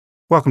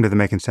Welcome to the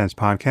Making Sense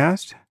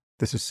podcast.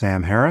 This is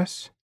Sam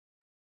Harris.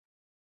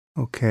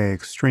 Okay,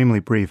 extremely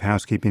brief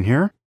housekeeping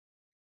here.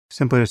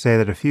 Simply to say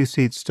that a few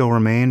seats still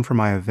remain for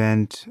my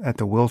event at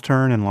the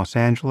Wiltern in Los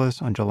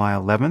Angeles on July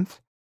 11th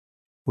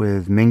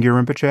with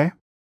Mingyur Rinpoche.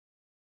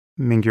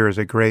 Mingyur is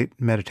a great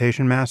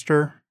meditation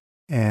master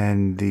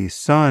and the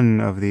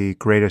son of the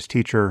greatest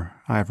teacher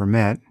I ever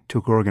met,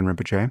 Tugurgen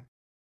Rinpoche.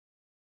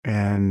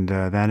 And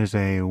that is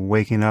a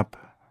waking up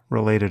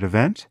related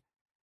event.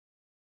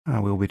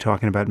 We'll be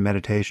talking about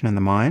meditation and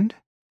the mind.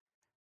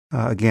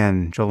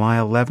 Again, July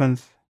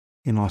 11th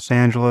in Los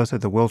Angeles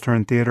at the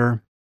Wiltern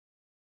Theater.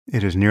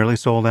 It is nearly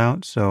sold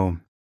out, so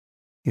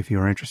if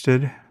you're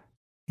interested,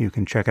 you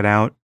can check it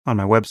out on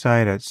my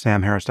website at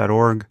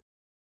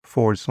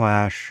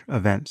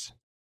samharris.org/events.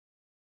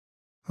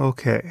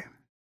 Okay.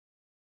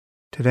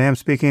 Today I'm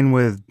speaking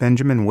with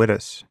Benjamin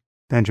Wittes.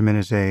 Benjamin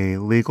is a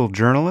legal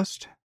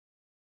journalist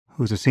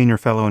who's a senior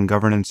fellow in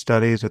governance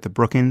studies at the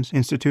Brookings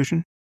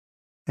Institution,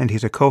 and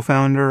he's a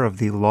co-founder of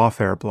the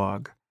Lawfare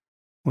blog,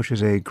 which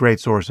is a great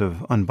source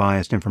of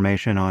unbiased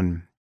information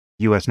on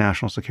U.S.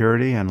 national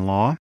security and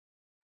law.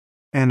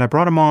 And I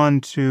brought him on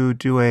to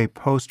do a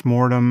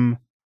post-mortem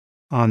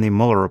on the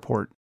Mueller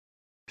report.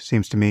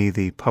 Seems to me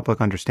the public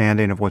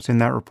understanding of what's in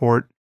that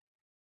report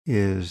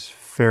is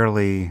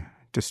fairly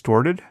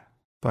distorted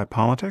by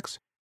politics.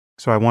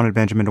 So I wanted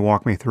Benjamin to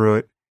walk me through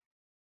it.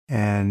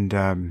 And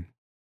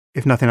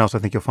if nothing else, I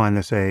think you'll find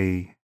this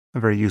a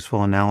very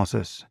useful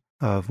analysis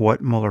of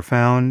what Mueller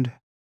found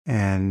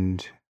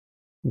and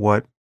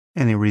what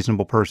any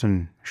reasonable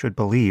person should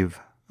believe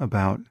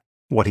about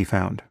what he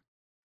found.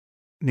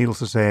 Needless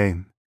to say,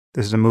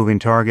 this is a moving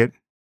target.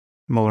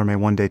 Mueller may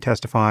one day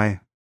testify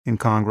in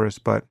Congress,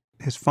 but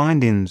his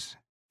findings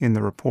in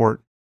the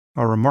report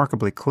are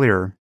remarkably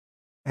clear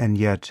and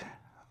yet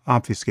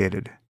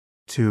obfuscated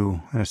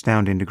to an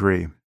astounding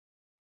degree.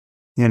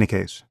 In any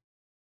case,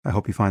 I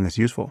hope you find this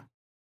useful.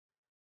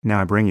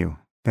 Now I bring you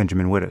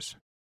Benjamin Wittes.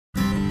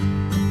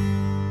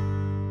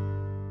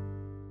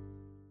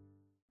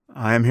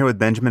 I am here with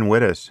Benjamin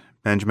Wittes.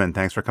 Benjamin,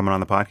 thanks for coming on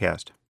the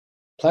podcast.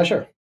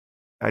 Pleasure.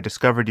 I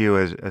discovered you,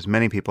 as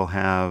many people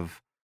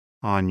have,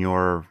 on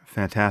your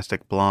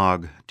fantastic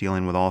blog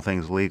dealing with all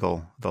things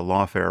legal, the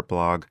Lawfare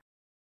blog.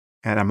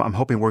 And I'm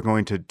hoping we're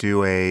going to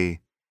do a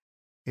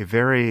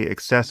very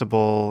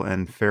accessible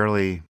and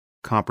fairly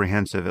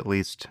comprehensive, at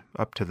least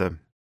up to the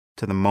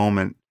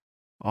moment,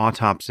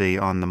 autopsy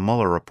on the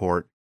Mueller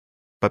report.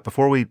 But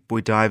before we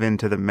dive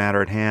into the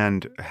matter at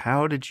hand,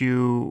 how did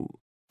you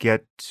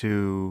get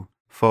to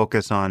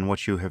focus on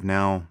what you have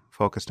now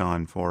focused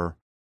on for,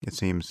 it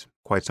seems,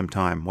 quite some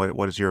time?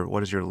 What is your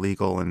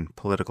legal and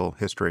political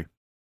history?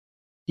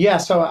 Yeah,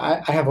 so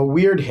I have a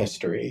weird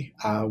history,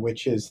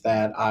 which is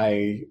that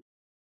I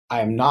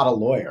am not a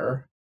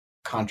lawyer,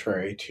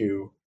 contrary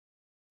to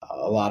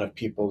a lot of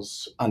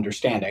people's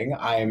understanding.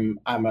 I'm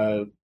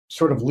a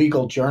sort of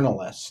legal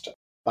journalist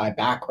by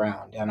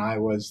background, and I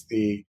wrote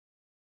the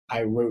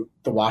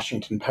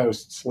Washington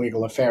Post's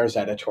legal affairs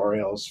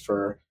editorials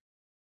for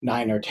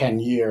 9 or 10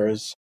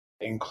 years,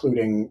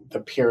 including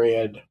the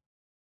period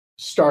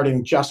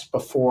starting just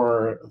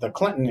before the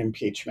Clinton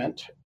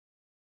impeachment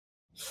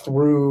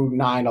through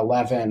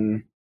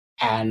 9/11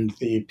 and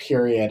the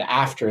period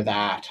after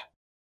that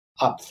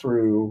up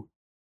through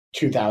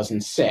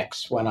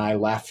 2006 when I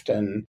left.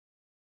 And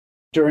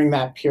during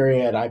that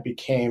period, I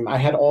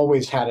had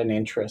always had an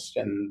interest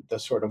in the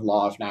sort of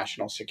law of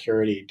national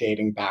security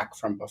dating back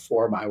from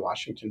before my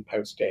Washington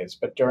Post days.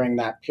 But during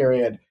that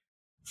period,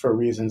 for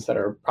reasons that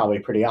are probably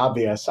pretty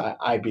obvious,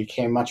 I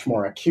became much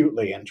more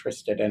acutely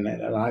interested in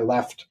it. And I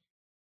left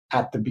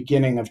at the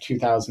beginning of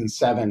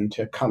 2007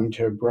 to come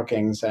to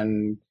Brookings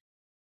and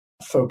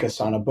focus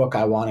on a book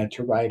I wanted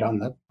to write on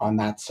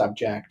that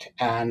subject.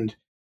 And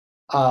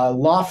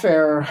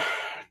Lawfare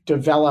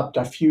developed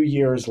a few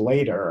years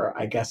later,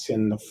 I guess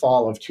in the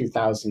fall of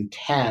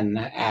 2010.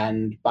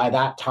 And by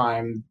that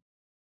time,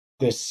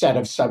 this set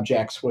of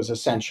subjects was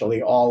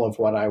essentially all of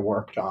what I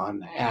worked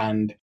on.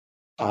 And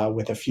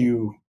with a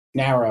few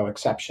narrow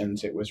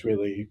exceptions, that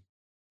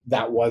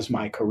was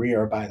my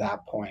career by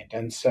that point.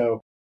 And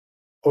so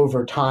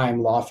over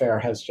time,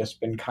 Lawfare has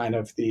just been kind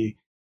of the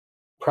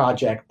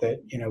project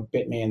that,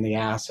 bit me in the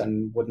ass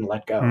and wouldn't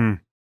let go.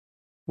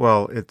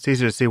 Well, it's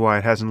easy to see why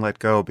it hasn't let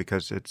go,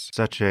 because it's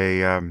such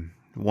a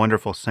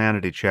wonderful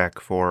sanity check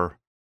for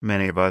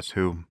many of us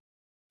who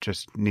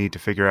just need to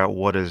figure out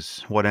what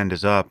end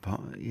is up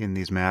in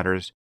these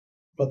matters.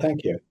 Well,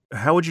 thank you.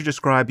 How would you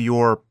describe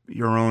your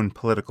own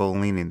political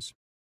leanings?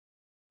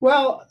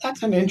 Well,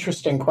 that's an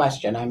interesting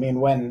question. I mean,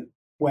 when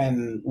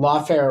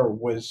Lawfare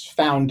was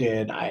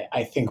founded,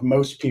 I think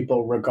most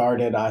people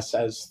regarded us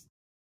as,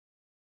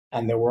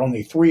 and there were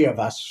only 3 of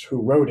us who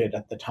wrote it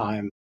at the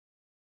time,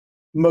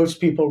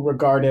 most people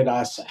regarded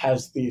us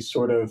as the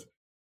sort of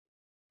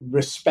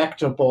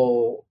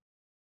respectable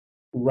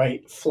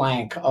right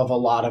flank of a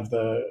lot of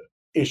the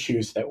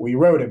issues that we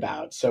wrote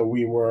about. So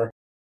we were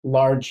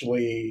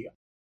largely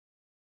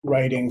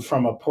writing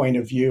from a point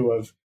of view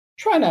of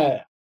trying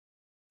to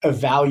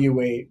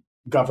evaluate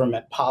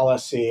government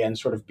policy and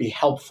sort of be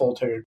helpful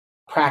to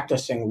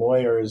practicing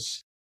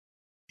lawyers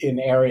in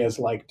areas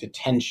like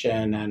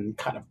detention and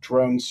kind of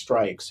drone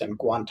strikes and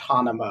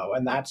Guantanamo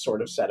and that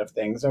sort of set of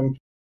things. And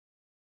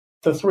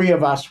the three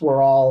of us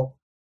were all,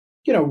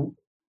 you know,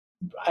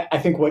 I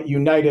think what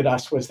united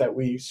us was that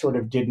we sort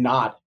of did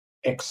not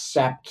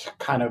accept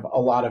kind of a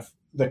lot of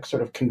the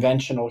sort of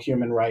conventional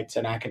human rights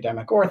and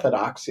academic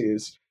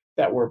orthodoxies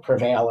that were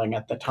prevailing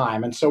at the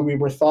time. And so we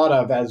were thought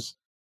of as,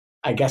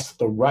 I guess,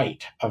 the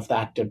right of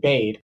that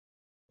debate.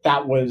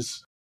 That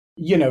was,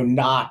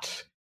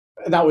 not,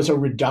 that was a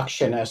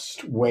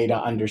reductionist way to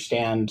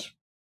understand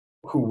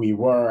who we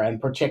were.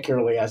 And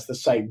particularly as the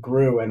site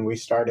grew and we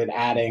started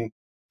adding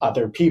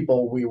other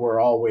people, we were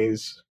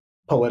always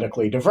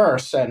politically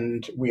diverse.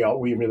 And we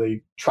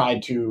really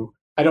tried to,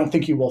 I don't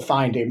think you will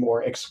find a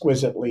more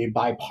exquisitely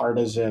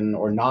bipartisan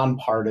or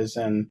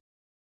nonpartisan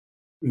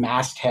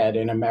masthead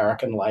in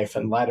American life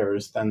and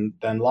letters than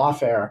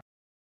Lawfare.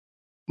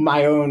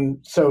 My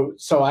own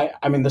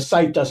I mean the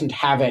site doesn't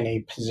have any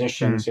Mm.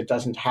 positions, it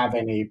doesn't have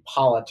any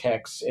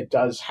politics, it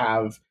does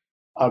have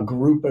a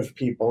group of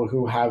people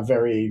who have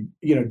very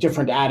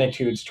different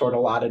attitudes toward a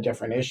lot of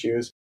different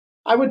issues.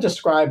 I would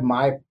describe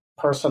my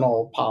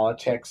personal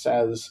politics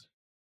as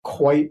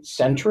quite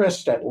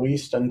centrist, at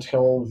least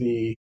until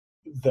the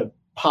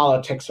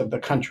politics of the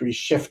country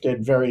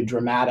shifted very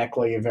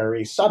dramatically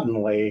very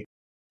suddenly.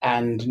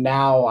 And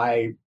now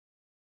I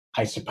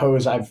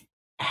suppose I've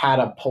had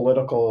a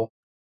political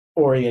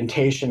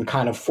orientation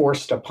kind of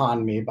forced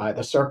upon me by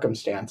the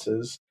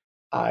circumstances,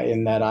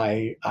 in that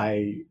I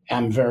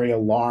am very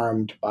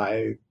alarmed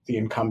by the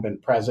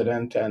incumbent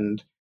president,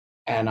 and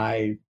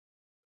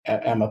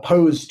am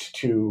opposed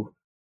to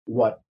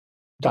what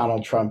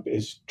Donald Trump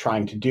is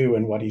trying to do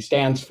and what he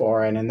stands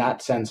for. And in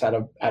that sense, at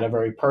a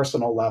very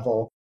personal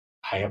level,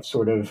 I have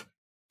sort of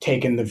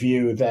taken the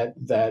view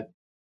that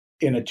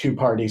in a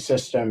two-party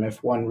system,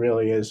 if one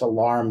really is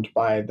alarmed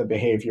by the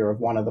behavior of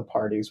one of the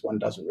parties, one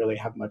doesn't really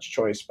have much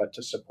choice but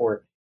to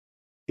support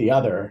the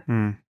other.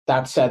 Mm.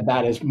 That said,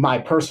 that is my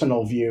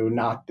personal view,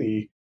 not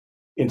the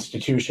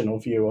institutional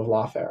view of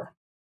lawfare.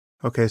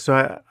 Okay,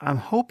 so I'm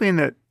hoping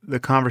that the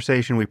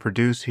conversation we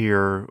produce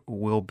here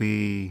will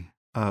be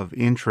of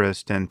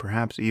interest and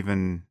perhaps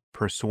even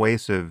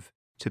persuasive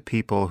to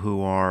people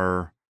who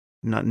are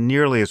not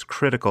nearly as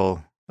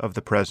critical of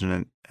the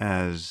president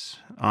as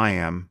I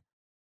am.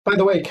 By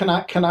the way, can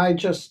I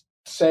just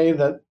say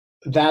that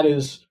that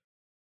is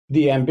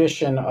the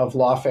ambition of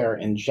lawfare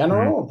in Hmm.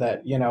 general,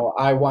 that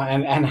I want,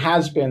 and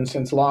has been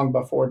since long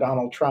before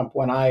Donald Trump.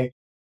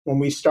 When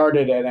we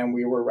started it and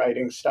we were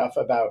writing stuff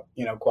about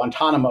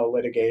Guantanamo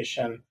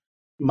litigation,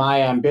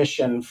 my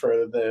ambition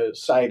for the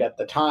site at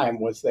the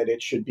time was that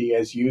it should be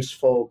as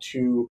useful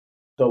to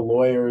the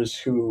lawyers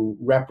who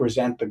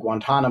represent the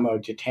Guantanamo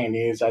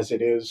detainees as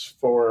it is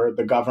for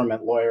the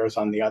government lawyers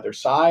on the other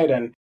side.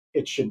 And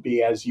it should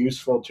be as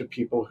useful to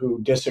people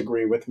who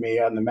disagree with me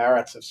on the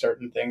merits of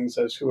certain things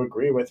as who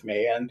agree with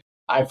me. And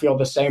I feel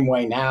the same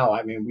way now.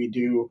 I mean, we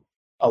do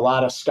a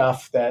lot of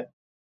stuff that,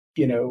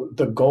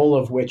 the goal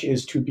of which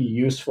is to be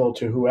useful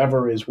to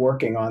whoever is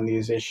working on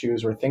these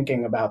issues or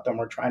thinking about them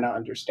or trying to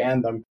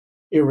understand them,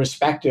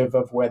 irrespective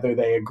of whether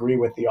they agree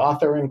with the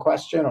author in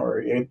question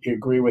or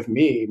agree with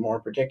me more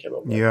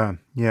particularly. Yeah,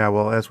 yeah.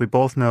 Well, as we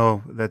both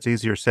know, that's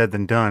easier said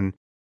than done,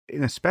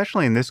 and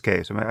especially in this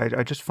case. I mean,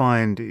 I just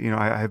find,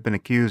 I have been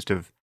accused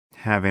of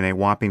having a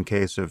whopping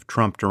case of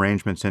Trump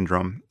derangement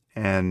syndrome,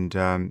 and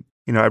I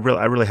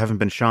really haven't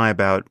been shy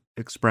about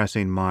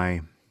expressing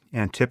my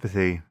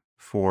antipathy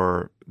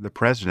for the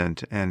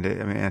president. And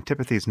I mean,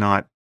 antipathy is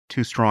not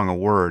too strong a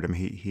word. I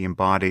mean, he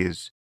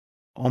embodies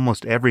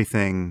almost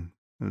everything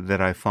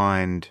that I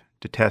find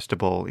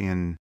detestable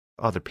in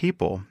other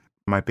people.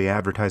 I might be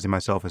advertising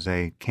myself as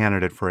a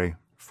candidate for a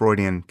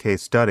Freudian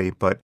case study,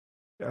 but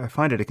I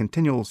find it a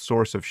continual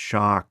source of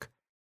shock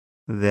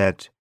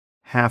that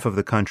half of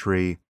the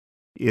country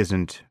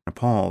isn't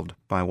appalled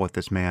by what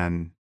this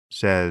man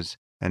says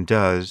and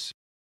does,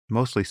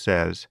 mostly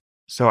says.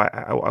 So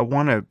I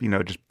want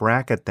to, just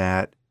bracket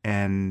that,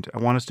 and I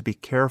want us to be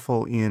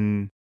careful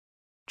in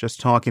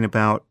just talking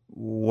about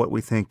what we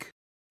think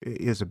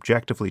is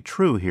objectively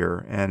true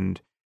here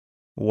and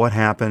what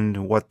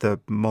happened, what the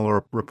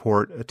Mueller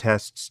report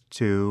attests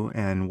to,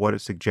 and what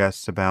it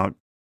suggests about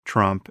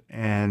Trump,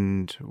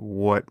 and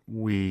what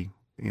we,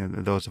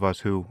 those of us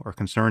who are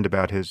concerned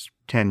about his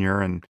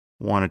tenure and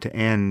wanted to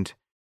end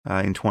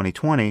in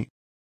 2020,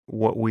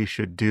 what we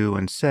should do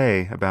and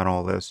say about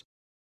all this.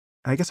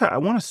 I guess I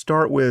want to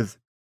start with,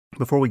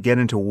 before we get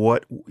into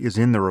what is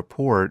in the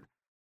report,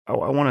 I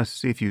want to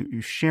see if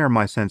you share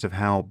my sense of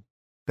how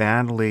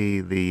badly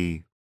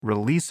the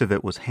release of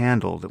it was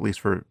handled, at least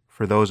for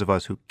those of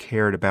us who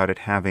cared about it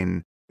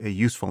having a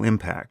useful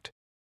impact.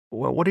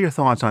 Well, what are your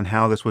thoughts on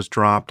how this was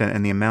dropped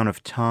and the amount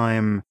of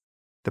time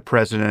the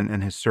president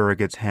and his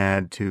surrogates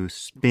had to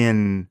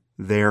spin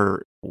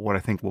their, what I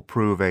think will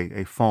prove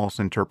a false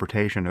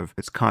interpretation of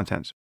its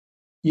contents?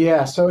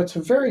 Yeah, so it's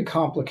a very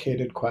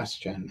complicated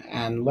question,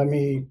 and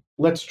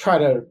let's try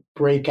to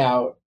break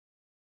out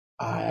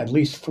at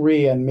least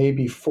three and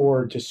maybe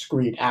four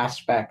discrete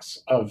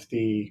aspects of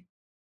the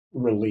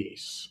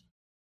release,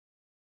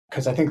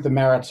 because I think the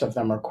merits of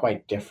them are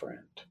quite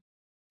different.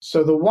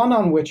 So the one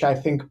on which I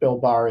think Bill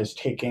Barr is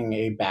taking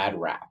a bad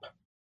rap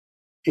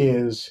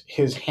is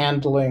his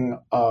handling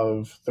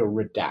of the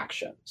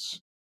redactions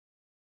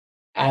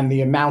and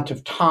the amount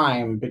of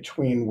time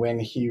between when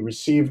he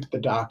received the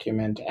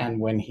document and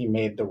when he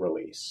made the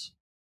release.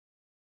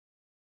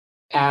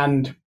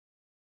 And,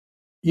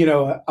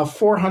 a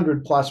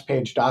 400 plus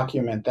page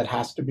document that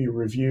has to be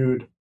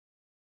reviewed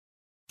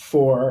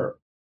for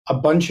a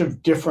bunch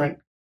of different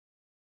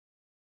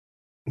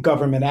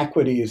government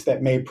equities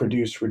that may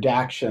produce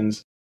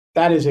redactions,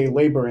 that is a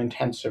labor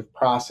intensive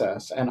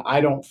process. And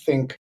I don't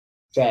think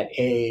that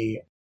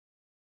a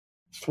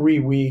 3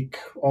 week,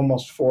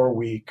 almost 4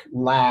 week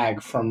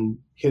lag from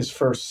his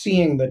first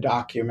seeing the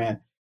document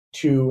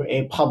to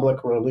a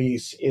public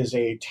release is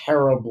a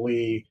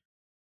terribly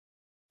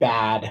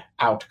bad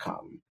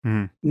outcome.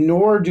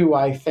 Nor do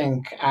I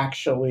think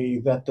actually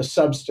that the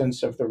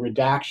substance of the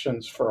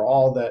redactions, for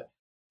all that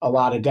a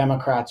lot of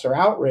Democrats are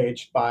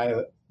outraged by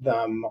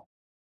them,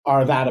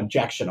 are that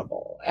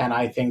objectionable. And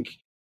I think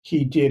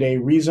he did a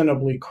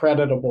reasonably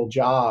creditable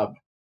job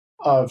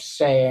of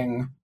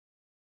saying,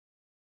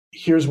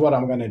 here's what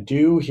I'm going to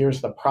do,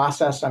 here's the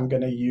process I'm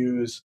going to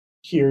use,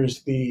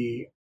 here's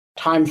the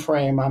time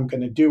frame I'm going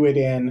to do it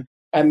in,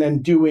 and then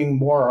doing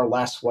more or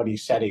less what he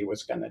said he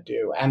was going to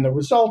do. And the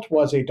result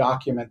was a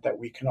document that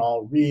we can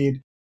all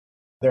read.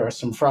 There are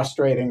some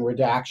frustrating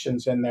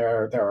redactions in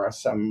there. There are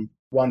some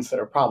ones that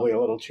are probably a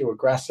little too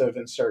aggressive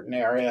in certain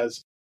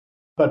areas.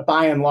 But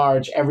by and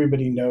large,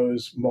 everybody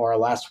knows more or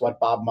less what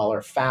Bob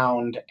Mueller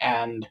found.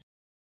 And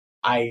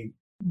I,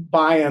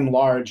 by and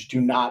large, do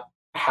not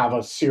have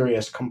a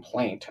serious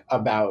complaint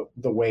about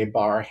the way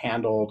Barr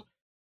handled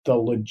the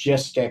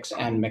logistics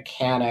and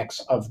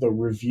mechanics of the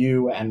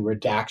review and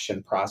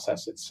redaction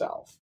process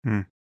itself.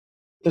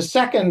 The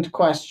second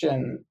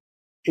question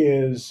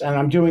is, and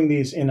I'm doing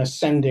these in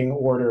ascending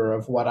order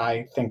of what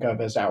I think of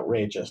as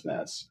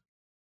outrageousness,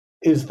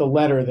 is the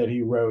letter that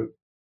he wrote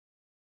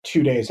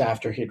 2 days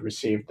after he'd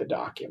received the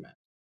document.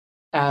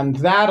 And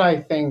that, I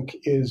think,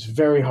 is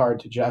very hard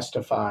to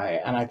justify.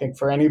 And I think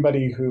for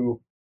anybody who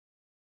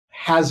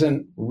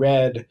hasn't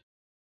read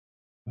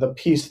the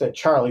piece that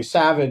Charlie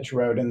Savage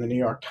wrote in the New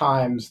York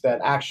Times that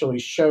actually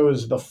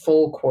shows the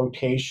full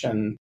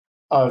quotation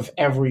of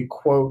every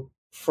quote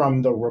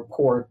from the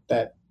report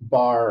that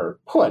Barr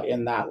put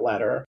in that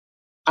letter,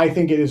 I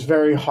think it is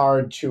very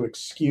hard to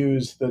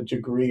excuse the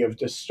degree of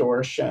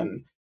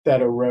distortion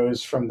that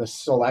arose from the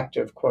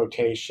selective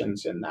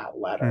quotations in that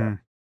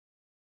letter.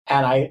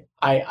 And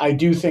I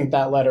do think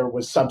that letter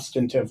was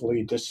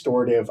substantively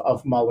distortive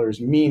of Mueller's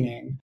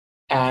meaning.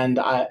 And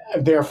I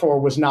therefore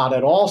was not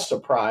at all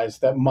surprised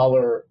that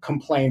Mueller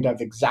complained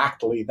of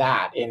exactly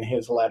that in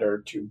his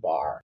letter to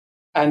Barr.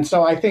 And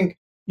so I think,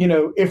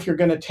 if you're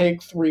going to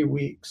take 3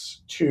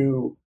 weeks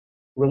to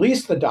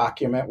release the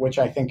document, which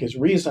I think is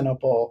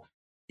reasonable,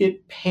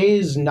 it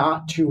pays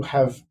not to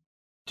have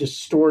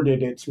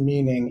distorted its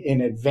meaning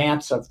in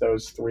advance of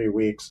those 3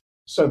 weeks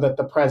so that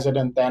the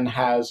president then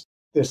has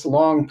this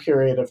long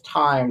period of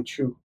time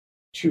to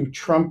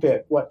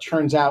trumpet what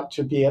turns out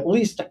to be at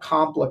least a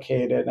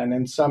complicated and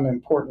in some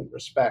important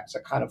respects a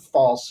kind of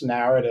false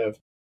narrative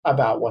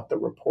about what the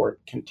report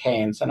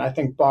contains. And I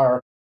think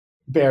Barr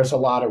bears a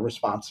lot of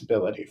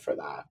responsibility for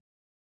that.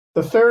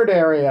 The third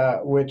area,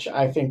 which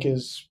I think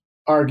is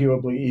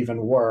arguably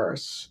even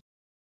worse,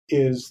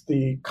 is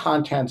the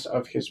contents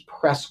of his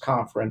press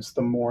conference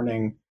the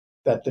morning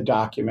that the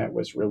document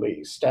was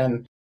released.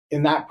 And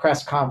in that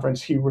press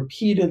conference, he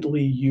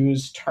repeatedly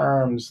used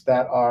terms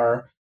that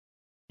are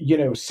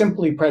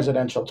simply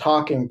presidential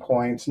talking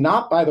points,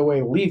 not, by the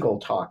way, legal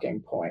talking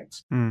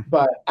points,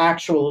 but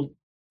actual,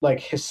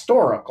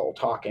 historical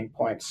talking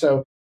points.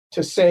 So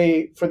to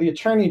say, for the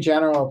Attorney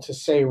General to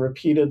say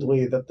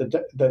repeatedly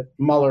that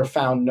Mueller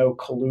found no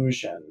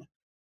collusion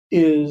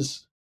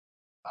is,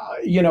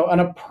 an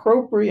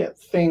appropriate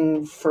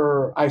thing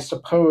for, I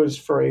suppose,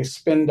 for a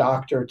spin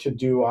doctor to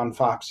do on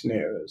Fox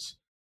News.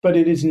 But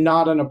it is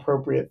not an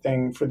appropriate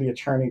thing for the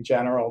Attorney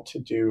General to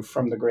do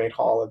from the Great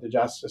Hall of the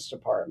Justice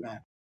Department.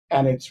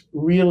 And it's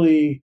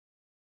really,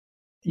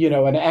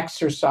 an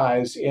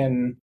exercise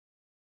in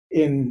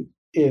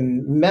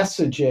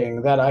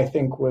messaging that I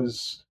think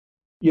was,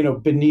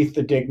 beneath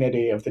the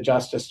dignity of the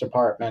Justice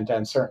Department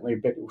and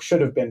certainly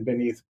should have been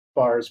beneath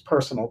Barr's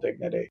personal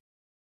dignity.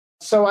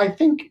 So I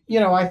think,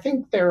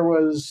 there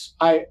was,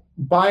 I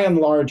by and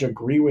large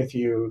agree with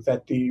you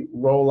that the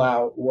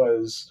rollout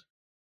was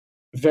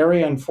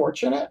very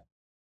unfortunate.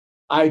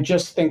 I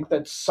just think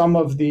that some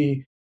of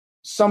the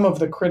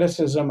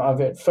criticism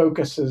of it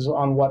focuses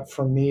on what,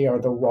 for me, are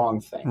the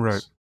wrong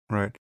things.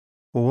 Right.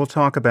 Well, we'll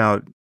talk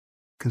about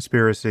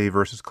conspiracy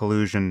versus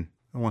collusion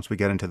once we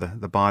get into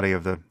the body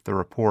of the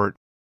report.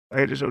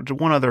 Just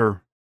one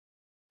other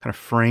kind of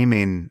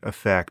framing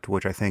effect,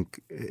 which I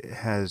think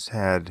has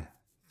had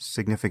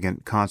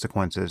significant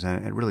consequences,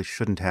 and it really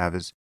shouldn't have,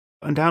 is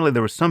undoubtedly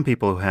there were some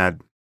people who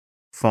had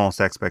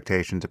false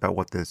expectations about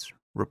what this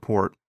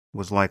report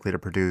was likely to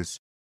produce.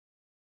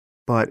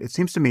 But it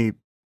seems to me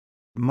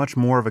much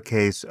more of a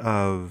case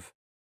of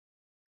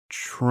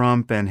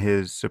Trump and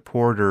his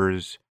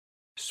supporters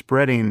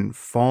spreading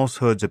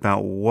falsehoods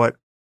about what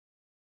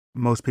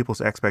most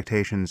people's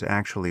expectations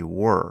actually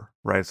were,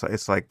 right?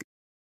 It's like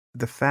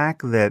the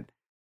fact that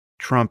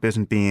Trump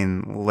isn't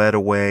being led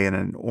away in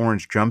an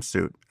orange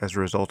jumpsuit as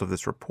a result of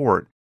this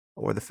report,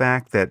 or the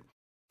fact that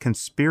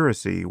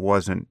conspiracy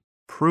wasn't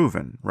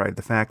proven, right?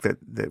 The fact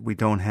that we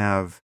don't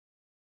have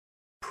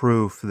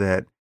proof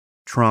that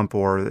Trump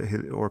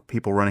or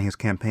people running his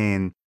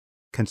campaign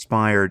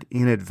conspired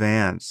in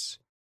advance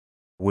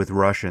with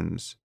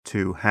Russians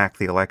to hack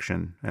the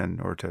election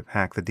or to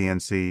hack the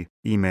DNC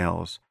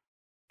emails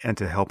and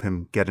to help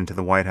him get into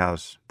the White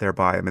House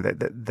thereby. I mean,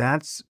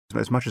 that's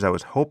as much as I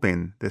was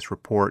hoping this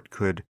report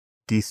could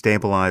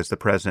destabilize the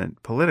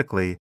president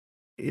politically,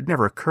 it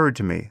never occurred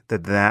to me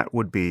that that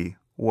would be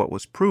what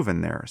was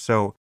proven there.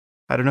 So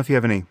I don't know if you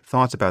have any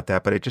thoughts about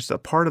that, but it just a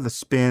part of the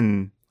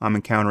spin I'm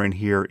encountering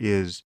here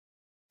is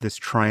this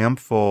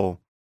triumphal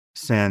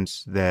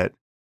sense that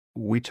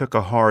we took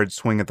a hard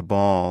swing at the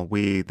ball,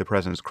 we, the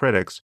president's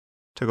critics,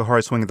 took a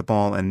hard swing at the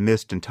ball and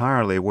missed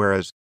entirely,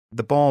 whereas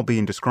the ball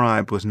being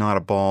described was not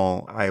a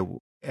ball I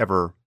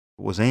ever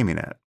was aiming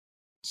at.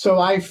 So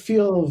I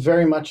feel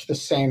very much the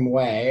same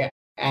way.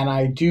 And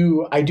I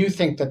do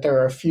think that there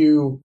are a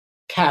few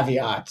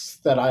caveats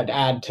that I'd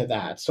add to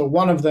that. So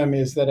one of them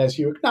is that, as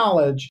you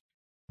acknowledge,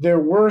 there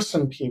were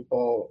some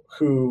people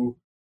who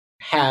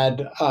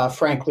had,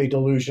 frankly,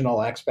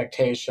 delusional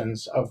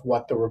expectations of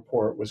what the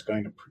report was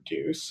going to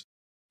produce.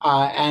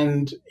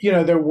 And,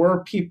 there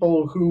were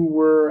people who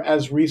were,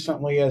 as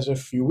recently as a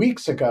few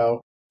weeks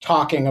ago,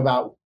 talking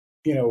about,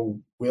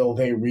 will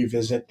they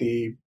revisit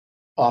the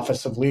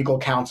Office of Legal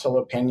Counsel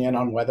opinion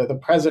on whether the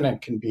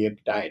president can be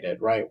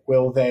indicted, right?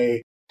 Will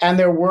they? And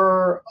there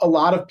were a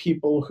lot of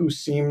people who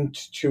seemed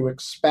to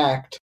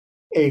expect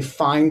a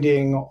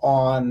finding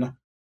on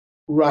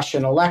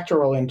Russian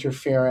electoral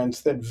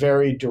interference that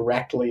very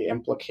directly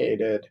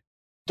implicated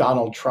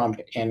Donald Trump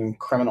in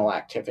criminal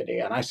activity.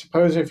 And I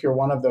suppose if you're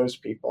one of those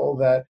people,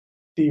 that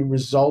the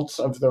results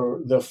of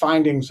the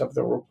findings of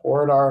the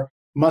report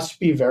must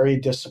be very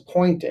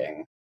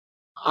disappointing.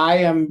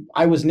 I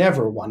was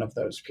never one of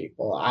those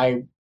people.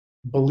 I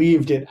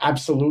believed it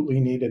absolutely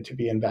needed to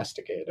be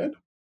investigated.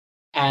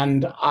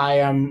 And I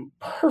am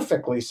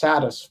perfectly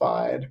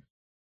satisfied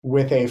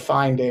with a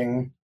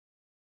finding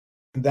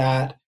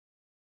that,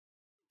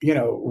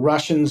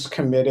 Russians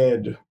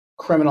committed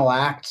criminal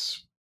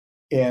acts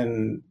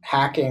in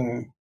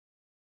hacking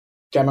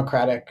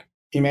Democratic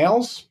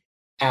emails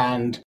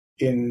and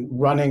in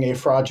running a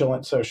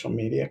fraudulent social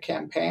media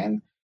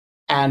campaign,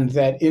 and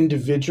that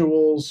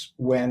individuals,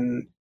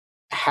 when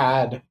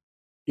had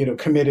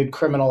committed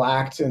criminal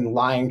acts in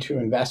lying to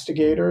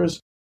investigators,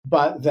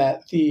 but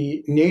that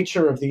the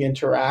nature of the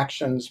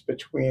interactions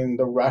between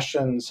the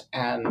Russians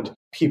and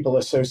people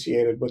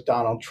associated with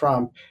Donald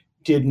Trump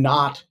did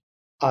not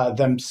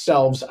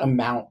themselves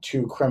amount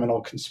to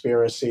criminal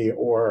conspiracy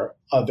or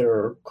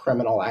other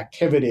criminal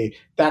activity.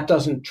 That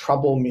doesn't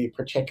trouble me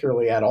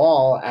particularly at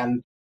all,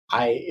 and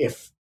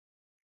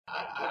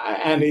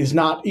is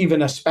not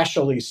even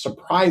especially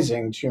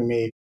surprising to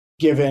me,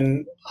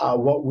 given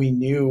what we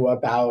knew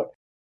about,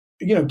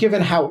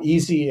 given how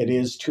easy it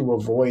is to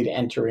avoid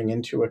entering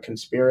into a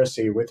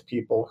conspiracy with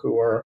people who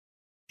are,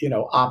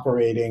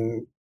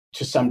 operating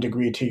to some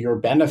degree to your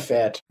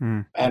benefit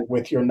and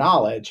with your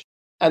knowledge.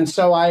 And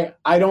so I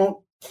don't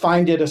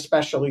find it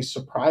especially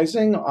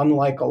surprising,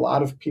 unlike a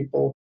lot of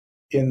people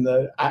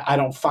I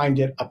don't find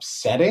it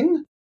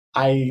upsetting.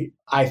 I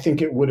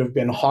think it would have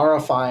been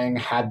horrifying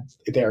had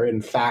there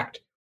in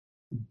fact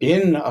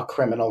been a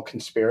criminal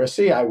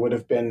conspiracy. I would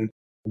have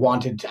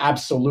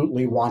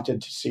absolutely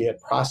wanted to see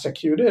it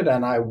prosecuted,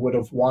 and I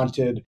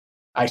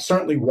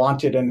certainly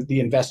wanted the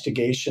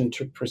investigation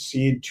to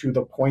proceed to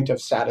the point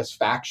of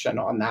satisfaction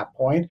on that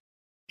point.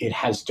 It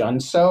has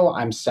done so.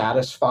 I'm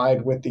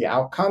satisfied with the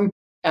outcome.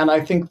 And I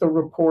think the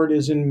report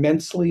is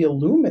immensely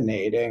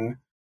illuminating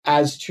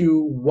as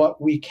to what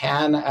we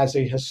can, as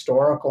a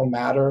historical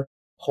matter,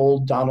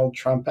 hold Donald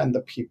Trump and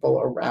the people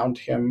around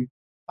him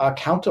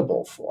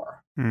accountable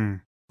for.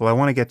 Well, I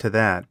want to get to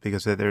that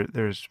because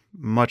there's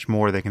much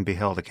more they can be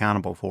held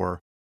accountable for.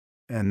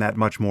 And that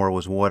much more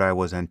was what I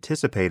was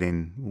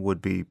anticipating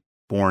would be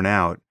borne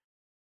out.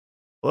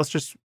 Let's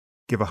just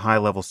give a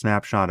high-level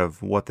snapshot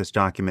of what this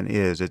document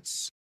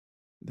is.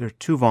 There are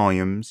 2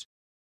 volumes.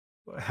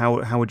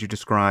 How would you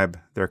describe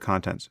their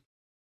contents?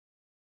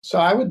 So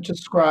I would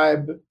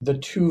describe the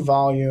 2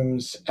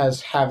 volumes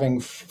as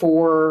having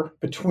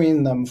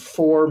between them,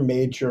 4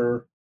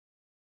 major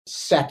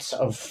sets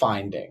of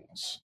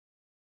findings.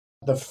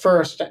 The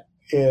first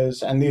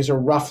is, and these are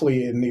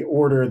roughly in the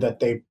order that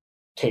they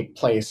take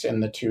place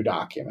in the 2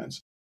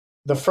 documents.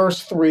 The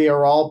first 3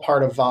 are all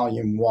part of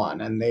volume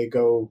 1, and they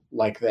go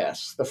like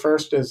this. The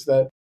first is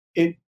that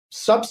it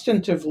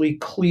substantively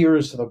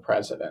clears the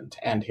president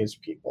and his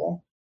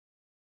people.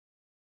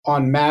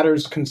 on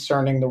matters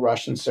concerning the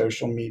Russian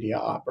social media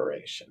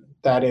operation.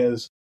 That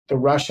is, the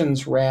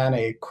Russians ran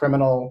a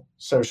criminal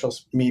social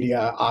media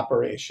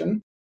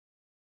operation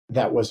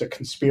that was a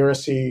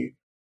conspiracy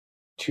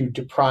to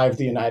deprive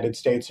the United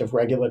States of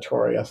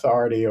regulatory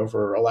authority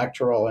over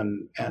electoral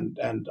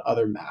and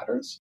other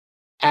matters.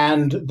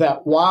 And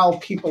that while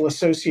people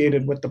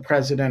associated with the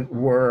president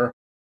were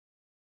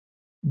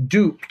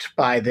duped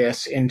by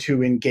this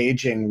into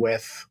engaging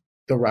with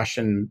the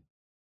Russian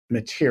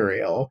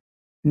material,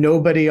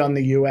 nobody on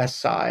the US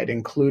side,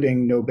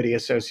 including nobody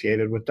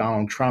associated with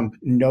Donald Trump,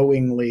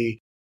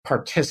 knowingly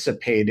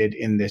participated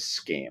in this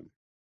scheme.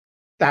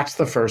 That's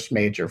the first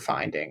major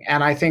finding.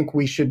 And I think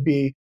we should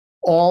be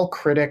all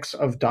critics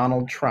of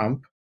Donald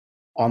Trump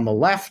on the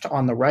left,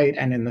 on the right,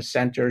 and in the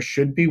center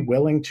should be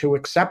willing to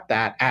accept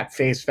that at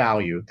face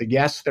value.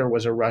 Yes, there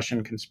was a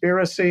Russian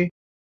conspiracy.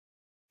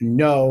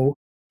 No,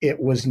 it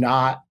was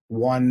not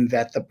one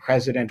that the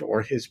president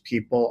or his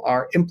people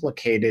are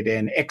implicated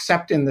in,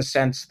 except in the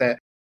sense that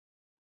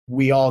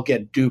we all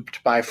get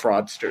duped by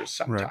fraudsters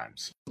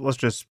sometimes. Right. Let's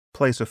just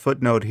place a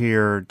footnote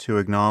here to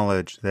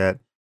acknowledge that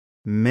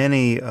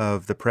many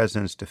of the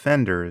president's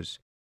defenders,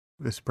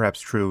 this is perhaps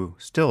true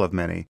still of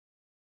many,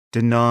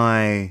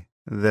 deny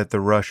that the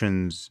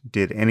Russians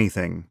did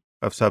anything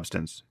of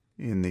substance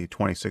in the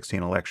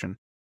 2016 election.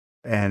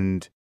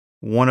 And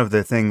one of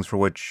the things for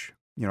which,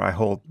 I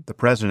hold the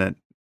president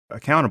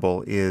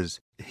accountable is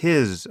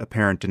his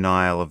apparent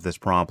denial of this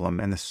problem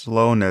and the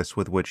slowness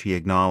with which he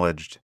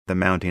acknowledged the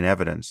mounting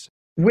evidence.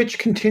 Which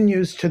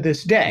continues to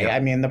this day. Yep. I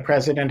mean, the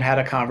president had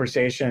a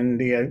conversation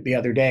the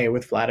other day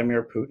with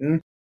Vladimir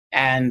Putin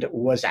and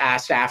was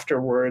asked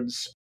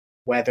afterwards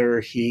whether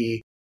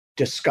he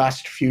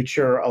discussed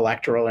future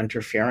electoral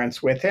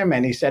interference with him,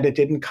 and he said it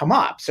didn't come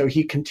up. So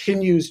he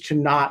continues to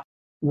not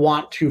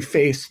want to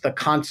face the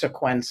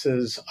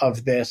consequences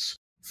of this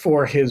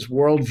for his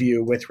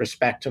worldview with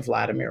respect to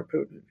Vladimir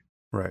Putin.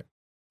 Right.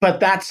 But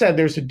that said,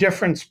 there's a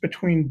difference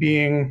between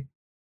being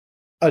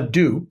a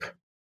dupe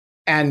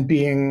and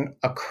being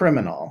a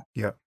criminal.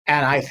 Yep.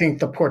 And I think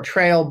the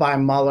portrayal by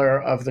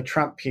Mueller of the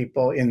Trump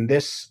people in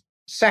this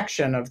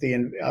section of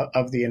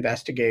the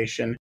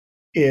investigation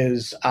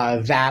is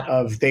that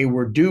of they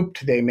were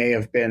duped. They may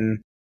have been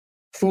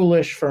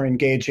foolish for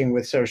engaging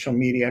with social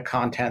media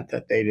content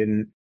that they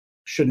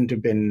should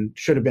have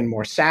been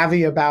more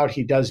savvy about.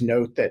 He does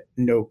note that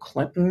no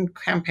Clinton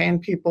campaign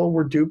people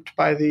were duped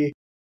by the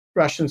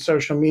Russian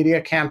social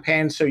media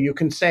campaign. So you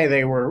can say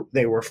they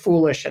were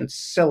foolish and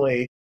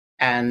silly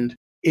and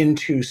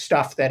into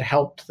stuff that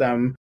helped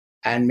them,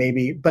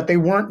 but they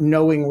weren't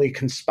knowingly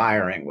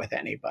conspiring with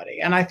anybody.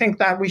 And I think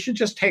that we should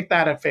just take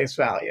that at face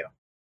value.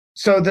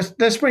 So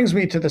this brings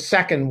me to the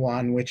second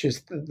one, which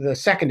is the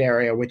second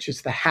area, which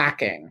is the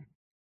hacking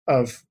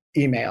of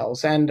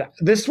emails. And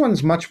this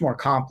one's much more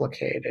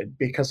complicated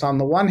because on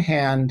the one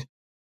hand,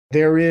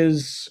 there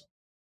is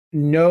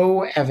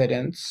no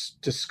evidence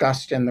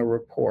discussed in the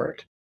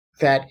report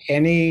that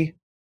anybody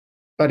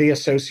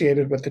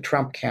associated with the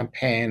Trump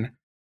campaign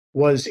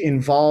was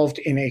involved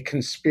in a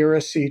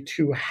conspiracy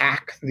to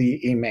hack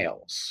the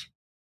emails.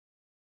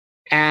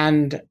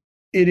 And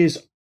it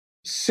is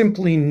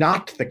simply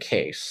not the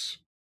case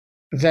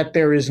that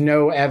there is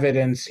no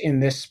evidence in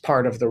this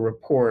part of the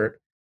report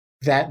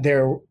that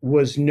there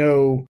was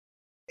no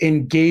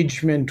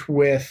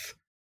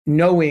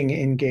knowing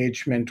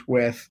engagement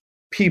with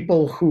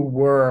people who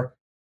were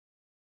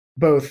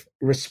both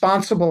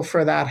responsible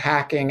for that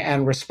hacking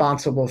and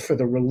responsible for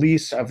the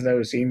release of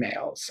those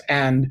emails.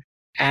 And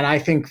I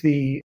think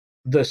the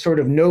sort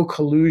of no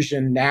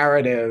collusion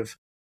narrative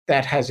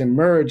that has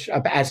emerged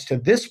as to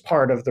this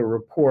part of the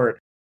report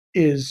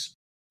is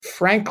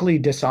frankly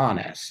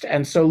dishonest.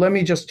 And so let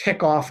me just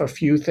tick off a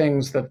few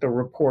things that the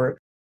report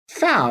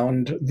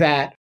found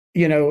that,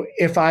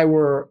 if I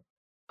were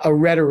a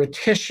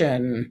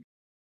rhetorician,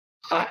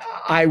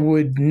 I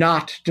would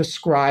not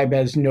describe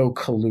as no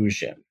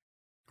collusion.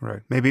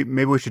 Right. Maybe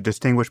we should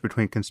distinguish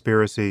between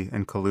conspiracy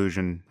and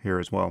collusion here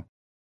as well.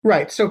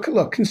 Right. So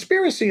look,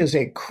 conspiracy is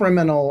a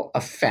criminal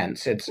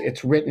offense.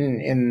 It's written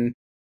in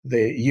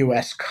the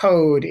U.S.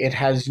 Code. It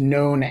has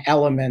known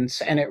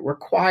elements, and it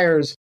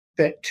requires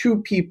that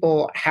two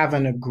people have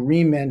an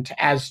agreement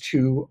as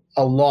to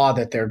a law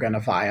that they're going to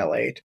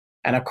violate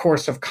and a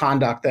course of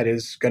conduct that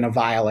is going to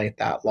violate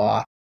that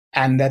law,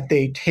 and that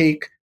they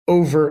take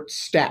overt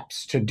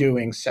steps to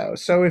doing so.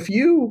 So if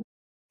you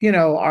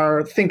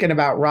are thinking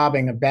about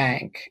robbing a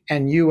bank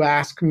and you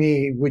ask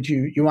me, would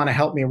you want to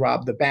help me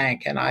rob the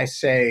bank? And I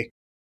say,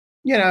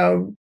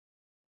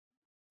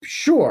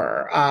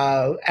 sure.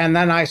 And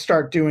then I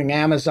start doing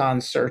Amazon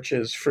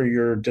searches for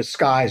your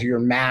disguise, your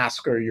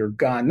mask, or your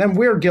gun, then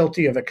we're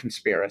guilty of a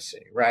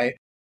conspiracy, right?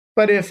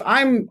 But if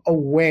I'm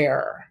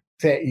aware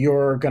that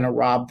you're going to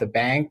rob the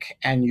bank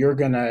and you're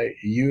going to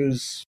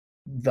use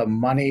the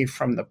money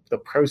from the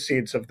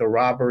proceeds of the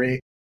robbery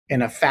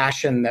in a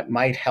fashion that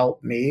might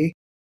help me,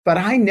 but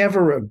I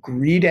never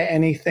agree to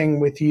anything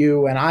with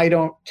you and I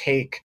don't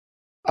take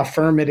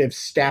affirmative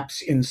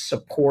steps in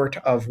support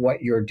of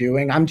what you're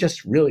doing, I'm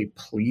just really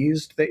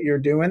pleased that you're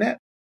doing it,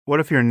 What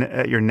if you're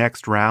at your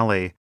next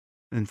rally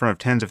in front of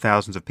tens of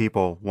thousands of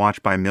people,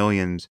 watched by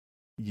millions,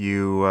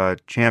 you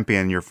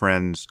champion your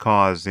friend's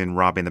cause in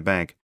robbing the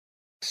bank?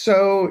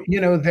 So,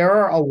 there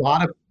are a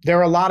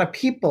lot of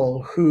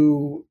people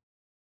who,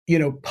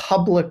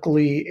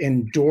 publicly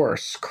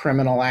endorse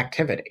criminal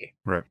activity.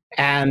 Right.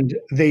 And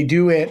they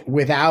do it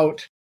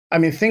without, I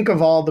mean, think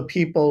of all the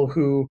people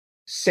who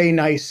say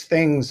nice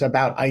things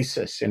about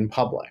ISIS in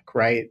public,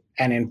 right?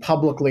 And in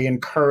publicly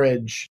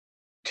encourage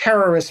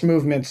terrorist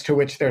movements to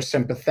which they're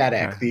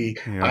sympathetic. The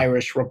Yeah.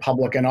 Irish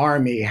Republican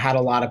Army had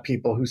a lot of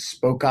people who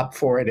spoke up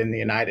for it in the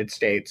United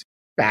States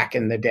back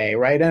in the day,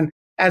 right? And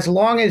as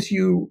long as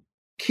you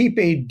keep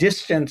a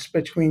distance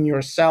between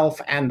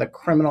yourself and the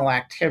criminal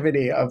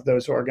activity of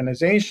those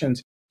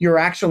organizations, you're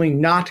actually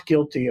not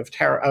guilty of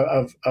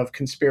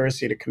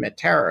conspiracy to commit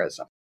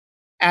terrorism.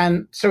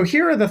 And so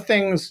here are the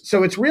things.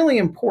 So it's really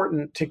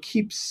important to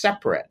keep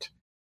separate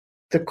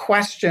the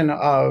question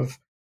of,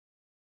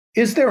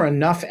 is there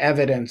enough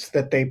evidence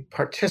that they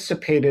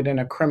participated in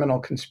a criminal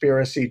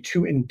conspiracy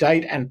to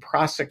indict and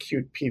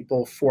prosecute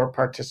people for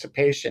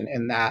participation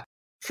in that,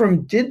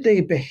 from did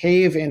they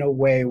behave in a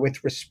way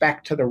with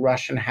respect to the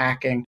Russian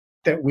hacking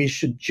that we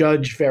should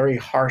judge very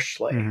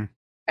harshly? Mm-hmm.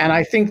 And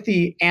I think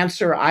the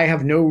answer, I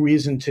have no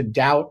reason to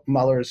doubt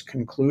Mueller's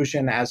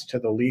conclusion as to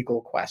the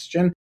legal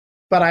question,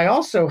 but I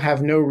also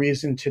have no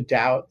reason to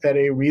doubt that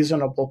a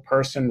reasonable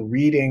person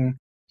reading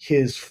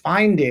his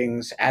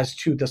findings as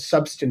to the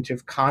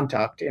substantive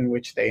conduct in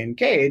which they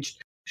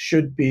engaged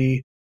should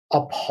be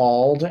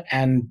appalled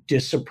and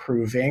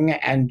disapproving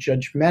and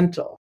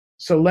judgmental.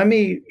 So let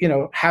me,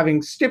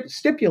 having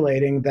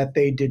stipulating that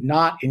they did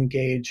not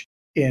engage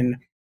in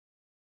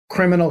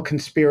criminal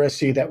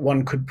conspiracy that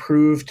one could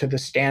prove to the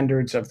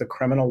standards of the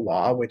criminal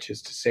law, which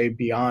is to say,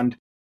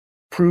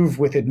 prove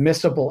with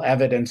admissible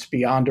evidence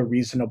beyond a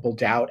reasonable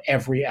doubt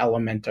every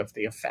element of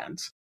the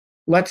offense.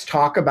 Let's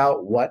talk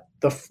about what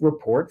the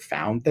report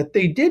found that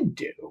they did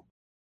do.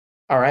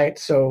 All right.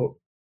 So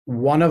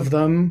one of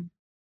them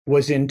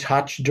was in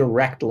touch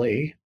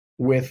directly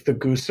with the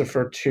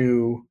Guccifer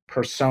 2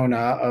 persona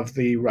of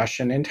the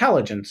Russian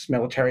intelligence,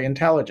 military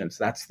intelligence.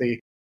 That's the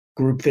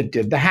group that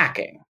did the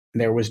hacking.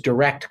 There was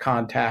direct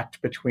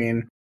contact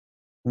between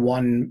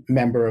one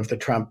member of the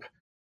Trump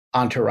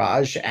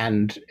entourage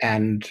and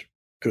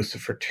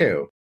Guccifer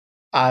 2.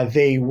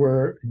 They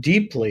were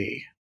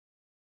deeply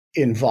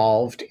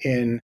involved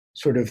in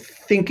sort of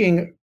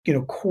thinking,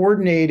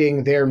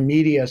 coordinating their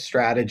media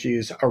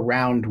strategies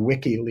around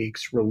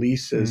WikiLeaks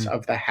releases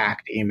of the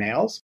hacked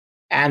emails.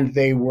 And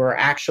they were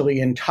actually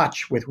in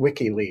touch with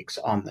WikiLeaks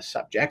on the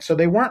subject. So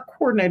they weren't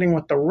coordinating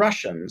with the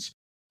Russians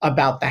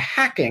about the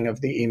hacking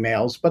of the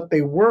emails, but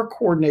they were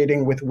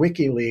coordinating with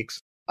WikiLeaks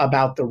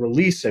about the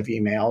release of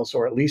emails,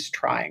 or at least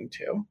trying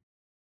to.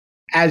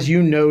 As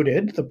you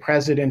noted, the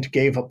president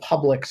gave a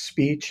public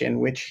speech in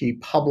which he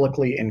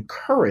publicly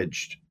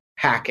encouraged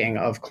hacking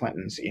of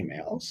Clinton's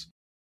emails.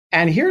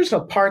 And here's a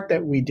part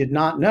that we did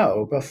not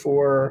know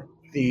before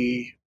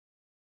the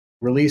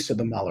release of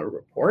the Mueller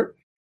report,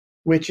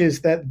 which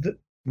is that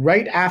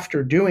right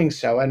after doing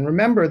so, and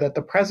remember that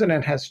the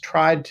president has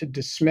tried to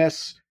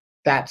dismiss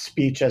that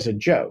speech as a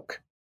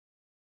joke,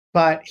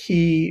 but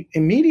he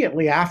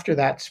immediately after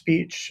that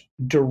speech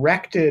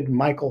directed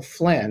Michael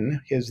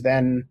Flynn, his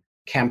then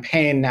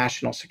campaign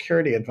national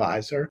security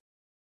advisor,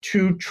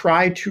 to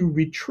try to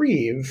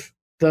retrieve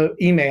the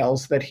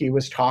emails that he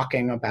was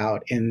talking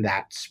about in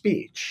that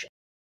speech,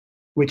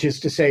 which is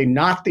to say,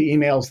 not the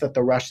emails that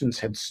the Russians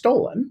had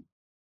stolen,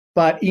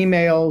 but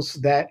emails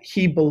that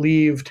he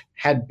believed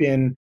had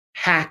been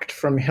hacked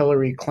from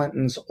Hillary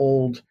Clinton's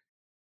old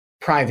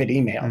private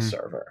email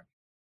server.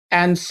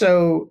 And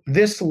so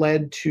this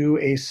led to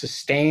a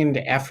sustained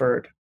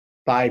effort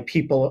by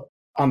people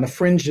on the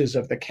fringes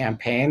of the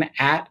campaign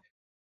at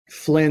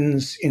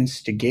Flynn's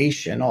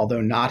instigation,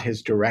 although not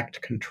his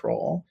direct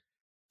control,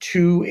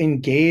 to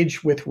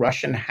engage with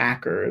Russian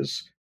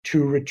hackers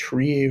to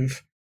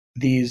retrieve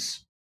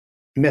these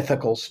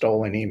mythical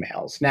stolen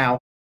emails. Now,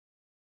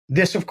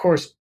 this, of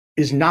course,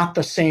 is not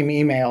the same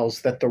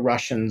emails that the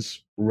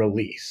Russians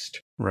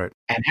released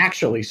and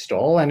actually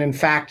stole. And in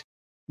fact,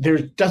 there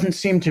doesn't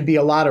seem to be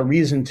a lot of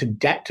reason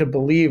to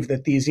believe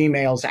that these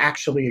emails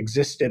actually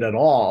existed at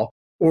all,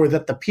 or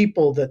that the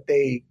people that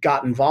they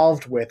got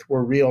involved with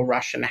were real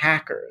Russian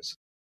hackers.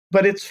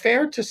 But it's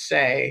fair to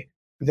say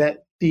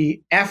that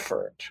the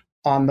effort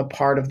on the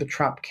part of the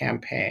Trump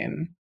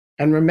campaign,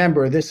 and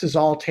remember, this is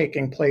all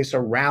taking place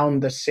around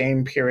the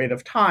same period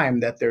of time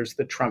that there's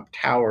the Trump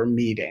Tower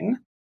meeting,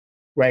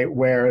 right,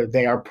 where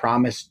they are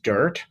promised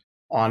dirt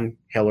on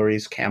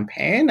Hillary's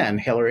campaign, and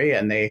Hillary,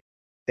 and they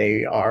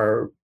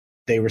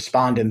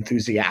respond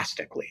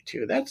enthusiastically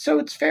to that. So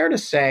it's fair to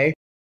say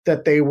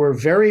that they were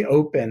very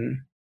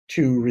open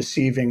to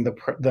receiving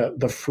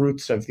the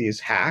fruits of these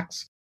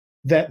hacks,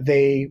 that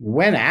they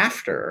went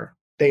after,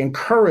 they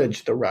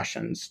encouraged the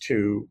Russians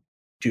to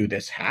do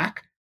this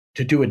hack,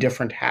 to do a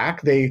different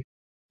hack. They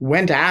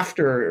went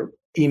after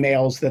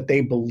emails that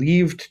they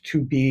believed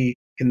to be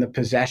in the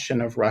possession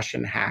of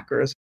Russian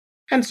hackers.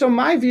 And so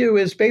my view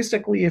is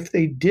basically if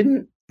they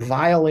didn't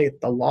violate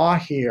the law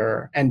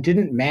here and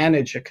didn't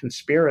manage a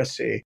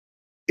conspiracy,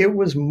 it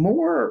was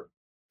more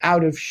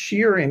out of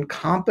sheer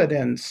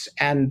incompetence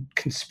and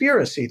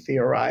conspiracy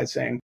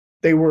theorizing.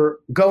 They were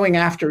going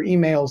after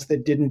emails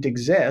that didn't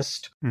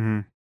exist.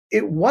 Mm-hmm.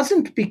 It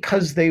wasn't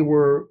because they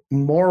were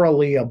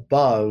morally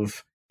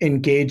above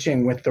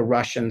engaging with the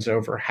Russians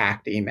over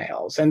hacked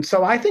emails. And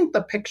so I think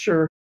the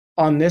picture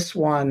on this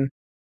one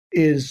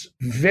is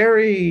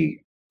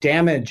very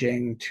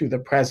damaging to the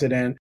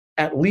president,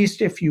 at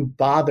least if you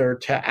bother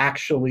to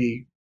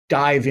actually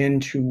dive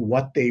into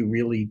what they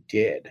really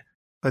did.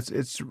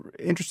 It's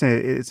interesting.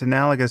 It's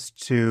analogous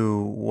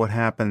to what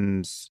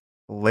happens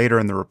later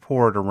in the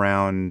report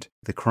around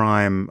the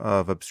crime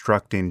of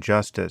obstructing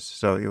justice.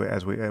 So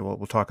as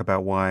we'll talk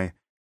about why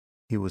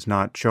he was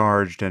not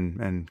charged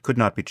and could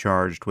not be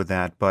charged with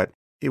that, but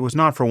it was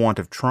not for want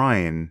of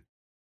trying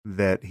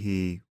that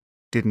he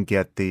didn't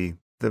get the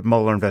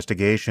Mueller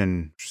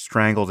investigation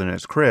strangled in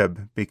his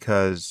crib,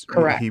 because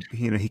Correct.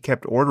 he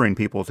kept ordering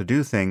people to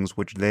do things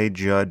which they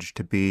judged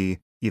to be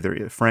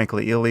either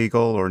frankly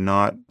illegal or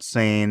not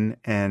sane.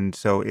 And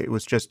so it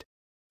was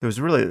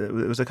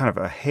a kind of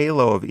a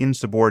halo of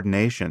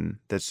insubordination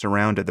that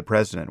surrounded the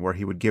president, where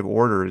he would give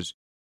orders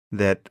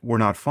that were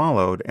not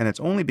followed, and it's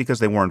only because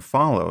they weren't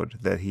followed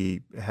that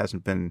he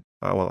hasn't been.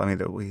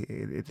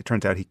 It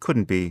turns out he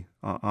couldn't be,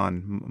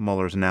 on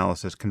Mueller's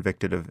analysis,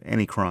 convicted of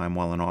any crime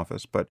while in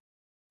office. But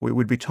we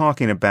would be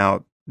talking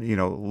about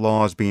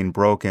laws being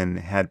broken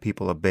had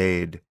people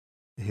obeyed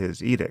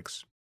his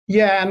edicts.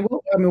 Yeah,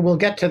 and we'll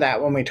get to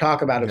that when we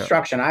talk about Yeah.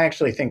 obstruction. I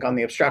actually think on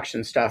the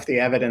obstruction stuff, the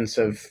evidence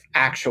of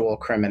actual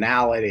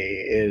criminality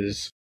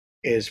is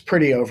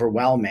pretty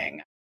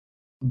overwhelming.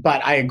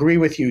 But I agree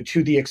with you,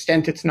 to the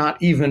extent it's not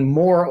even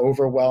more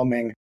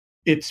overwhelming,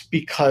 it's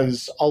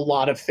because a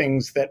lot of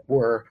things that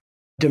were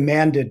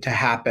demanded to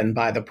happen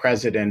by the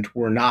president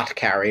were not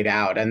carried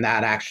out. And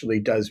that actually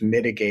does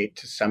mitigate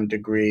to some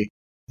degree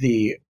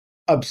the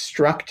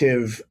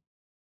obstructive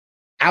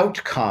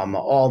outcome,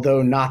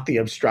 although not the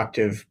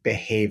obstructive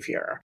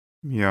behavior.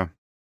 Yeah.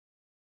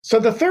 So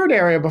the third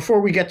area, before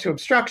we get to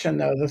obstruction,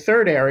 though, the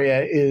third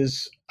area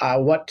is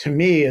what to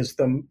me is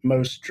the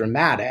most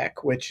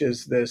dramatic, which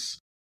is this,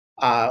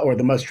 or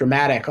the most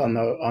dramatic in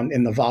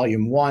the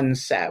volume 1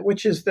 set,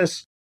 which is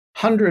this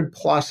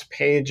 100+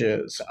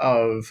 pages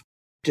of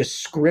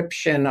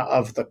description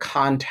of the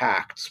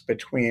contacts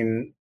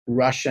between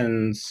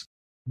Russians,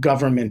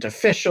 government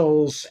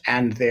officials,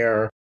 and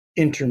their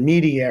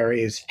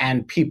intermediaries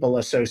and people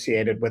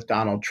associated with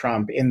Donald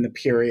Trump in the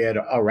period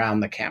around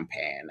the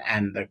campaign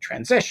and the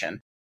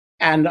transition.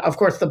 And of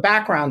course, the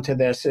background to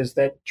this is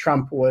that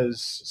Trump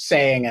was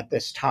saying at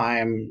this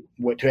time,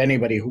 to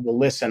anybody who will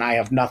listen, I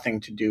have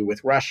nothing to do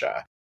with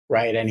Russia,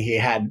 right? And he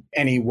had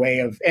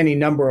any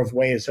number of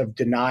ways of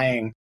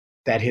denying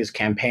that his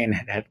campaign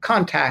had had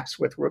contacts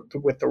with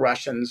the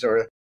Russians,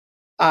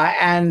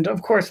 and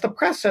of course, the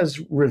press has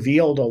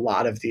revealed a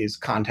lot of these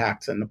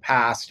contacts in the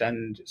past.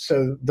 And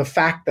so the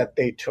fact that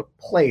they took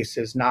place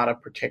is not a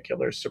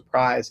particular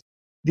surprise.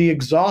 The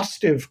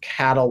exhaustive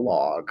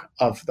catalog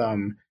of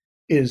them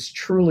is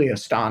truly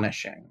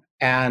astonishing.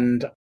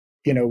 And,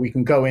 we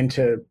can go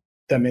into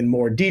them in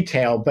more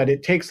detail, but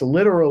it takes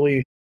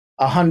literally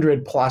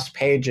 100+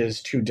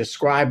 pages to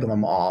describe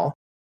them all.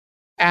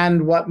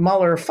 And what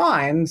Mueller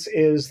finds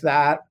is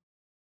that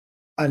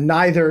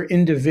neither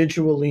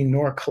individually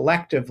nor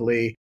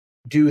collectively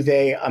do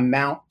they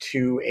amount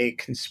to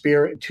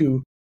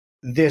to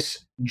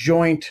this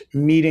joint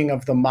meeting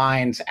of the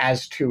minds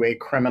as to a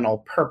criminal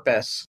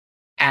purpose,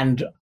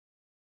 and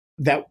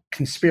that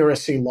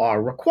conspiracy law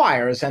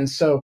requires. And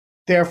so,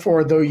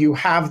 therefore, though you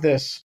have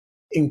this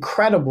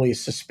incredibly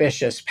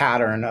suspicious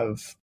pattern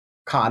of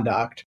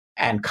conduct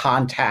and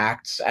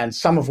contacts, and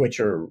some of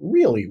which are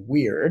really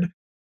weird,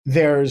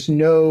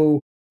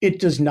 it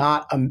does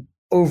not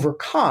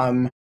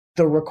overcome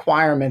the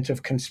requirement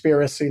of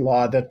conspiracy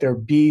law that there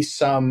be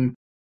some,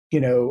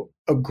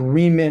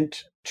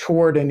 agreement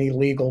toward an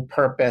illegal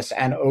purpose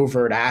and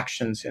overt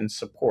actions in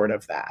support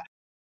of that.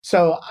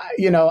 So,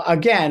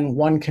 again,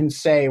 one can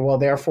say, well,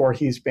 therefore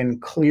he's been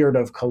cleared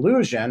of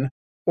collusion,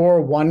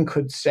 or one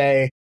could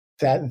say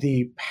that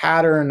the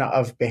pattern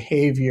of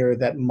behavior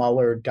that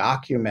Mueller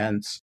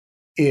documents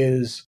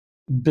is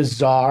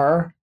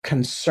bizarre,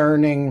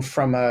 concerning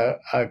from a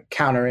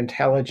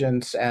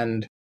counterintelligence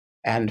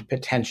and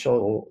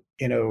potential,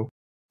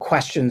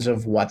 questions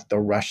of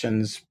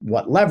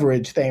what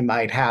leverage they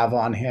might have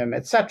on him,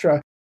 et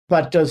cetera,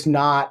 but does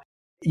not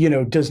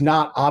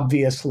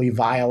obviously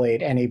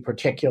violate any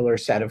particular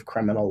set of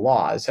criminal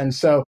laws. And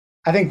so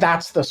I think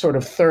that's the sort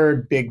of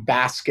third big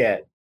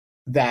basket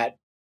that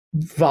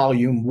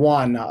volume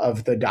 1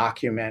 of the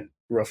document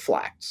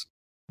reflects.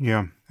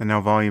 Yeah. And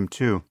now volume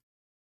 2.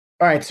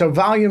 All right, so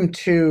volume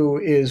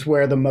 2 is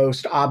where the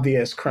most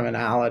obvious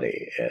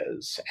criminality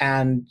is.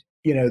 And,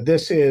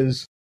 this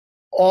is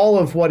all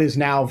of what is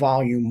now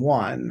volume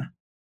 1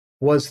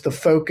 were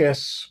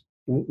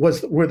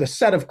the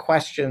set of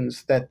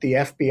questions that the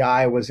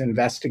FBI was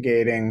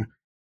investigating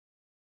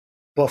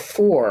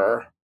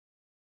before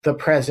the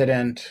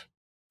president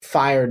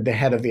fired the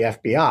head of the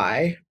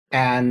FBI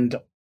and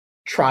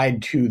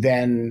tried to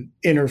then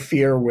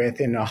interfere with,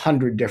 in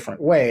 100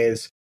 different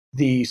ways,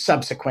 the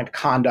subsequent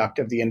conduct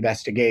of the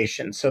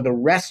investigation. So the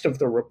rest of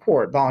the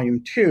report,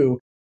 volume 2,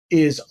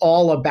 is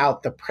all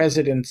about the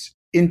president's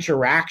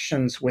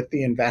interactions with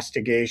the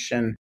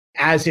investigation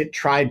as it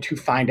tried to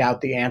find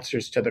out the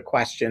answers to the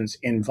questions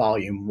in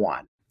volume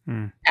 1.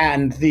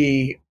 And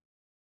the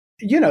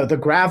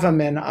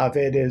gravamen of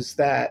it is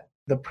that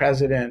the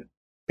president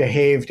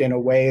behaved in a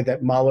way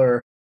that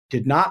Mueller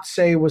did not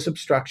say was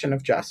obstruction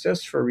of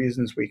justice for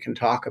reasons we can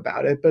talk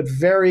about it, but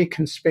very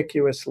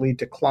conspicuously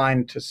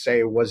declined to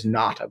say was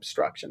not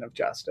obstruction of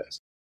justice.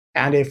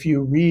 And if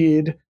you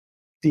read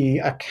the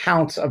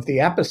accounts of the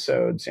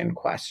episodes in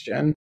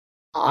question,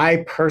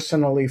 I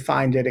personally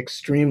find it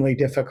extremely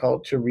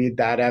difficult to read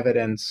that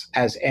evidence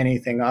as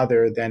anything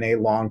other than a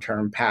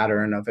long-term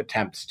pattern of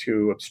attempts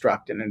to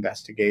obstruct an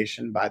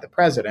investigation by the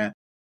president.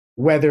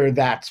 Whether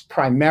that's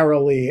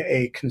primarily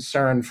a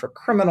concern for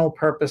criminal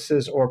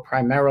purposes or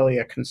primarily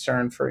a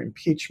concern for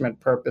impeachment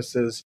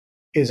purposes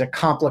is a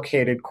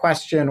complicated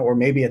question, or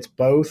maybe it's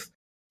both.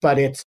 But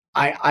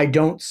I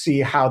don't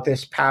see how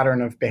this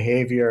pattern of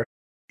behavior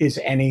is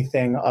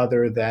anything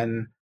other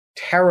than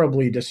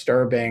terribly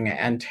disturbing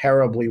and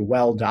terribly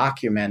well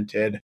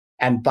documented.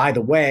 And by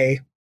the way,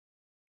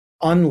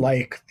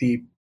 unlike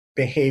the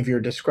behavior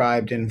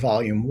described in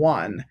volume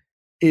 1,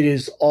 it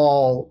is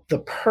all the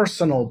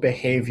personal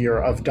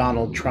behavior of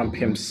Donald Trump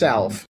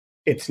himself.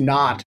 It's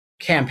not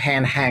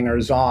campaign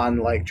hangers-on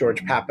like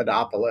George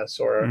Papadopoulos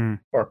or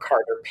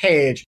Carter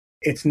Page.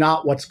 It's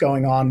not what's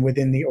going on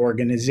within the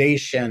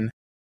organization.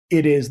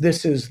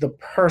 This is the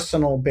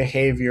personal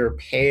behavior,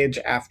 page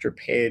after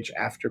page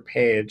after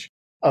page,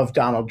 of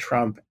Donald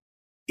Trump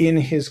in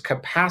his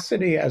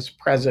capacity as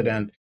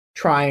president,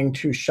 trying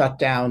to shut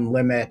down,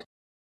 limit,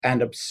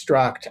 and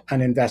obstruct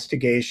an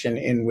investigation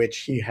in which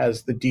he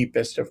has the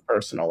deepest of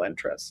personal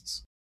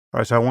interests. All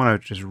right, so I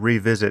want to just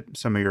revisit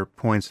some of your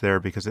points there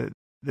because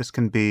this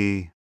can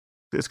be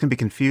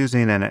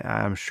confusing, and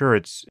I'm sure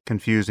it's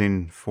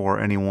confusing for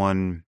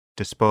anyone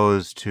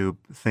disposed to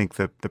think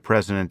that the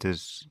president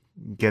is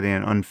getting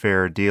an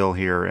unfair deal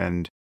here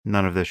and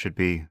none of this should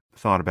be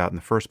thought about in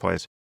the first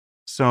place.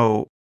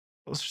 So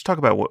let's just talk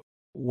about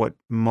what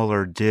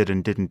Mueller did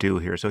and didn't do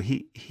here. So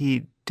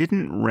he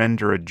didn't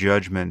render a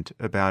judgment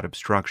about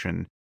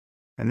obstruction,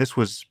 and this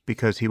was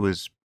because he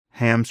was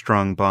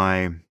hamstrung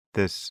by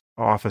this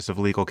Office of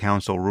Legal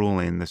Counsel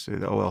ruling, the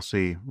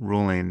OLC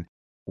ruling,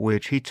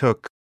 which he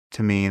took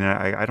to mean,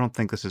 I don't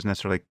think this is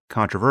necessarily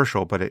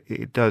controversial, but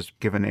it does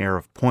give an air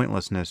of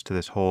pointlessness to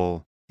this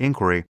whole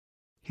inquiry.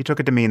 He took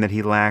it to mean that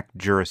he lacked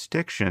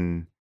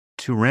jurisdiction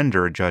to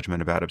render a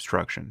judgment about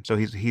obstruction. So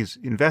he's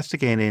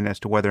investigating as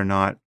to whether or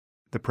not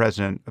the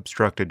president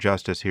obstructed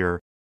justice here.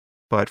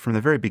 But from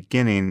the very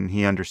beginning,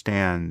 he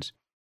understands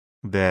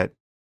that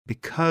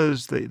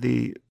because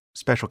the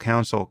special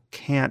counsel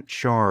can't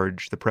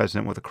charge the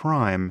president with a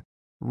crime,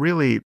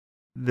 really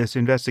this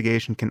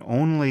investigation can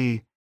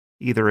only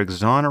either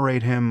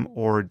exonerate him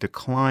or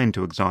decline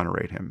to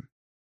exonerate him.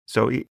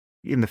 So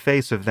in the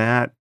face of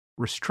that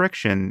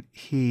restriction,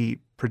 he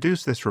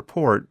produced this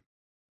report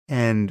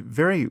and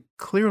very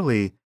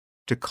clearly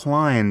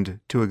declined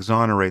to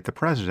exonerate the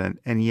president,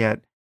 and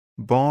yet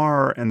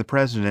Barr and the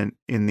president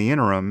in the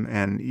interim,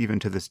 and even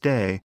to this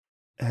day,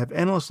 have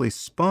endlessly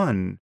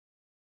spun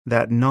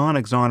that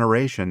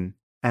non-exoneration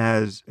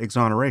as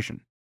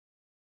exoneration.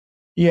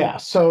 Yeah,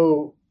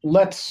 so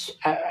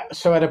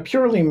at a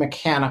purely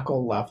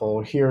mechanical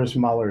level, here's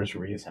Mueller's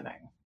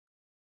reasoning.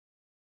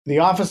 The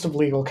Office of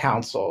Legal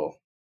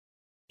Counsel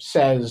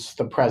says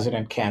the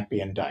president can't be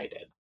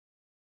indicted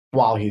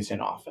while he's in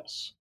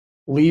office.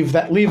 Leave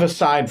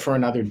aside for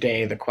another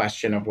day the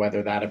question of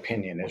whether that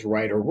opinion is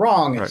right or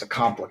wrong. It's a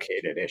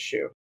complicated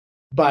issue.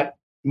 But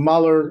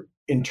Mueller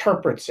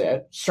interprets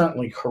it,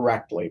 certainly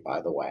correctly,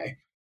 by the way,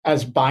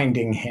 as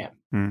binding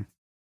him.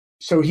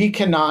 So he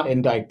cannot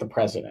indict the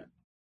president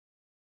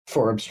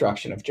for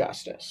obstruction of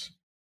justice.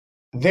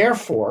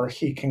 Therefore,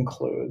 he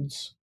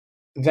concludes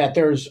that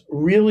there's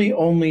really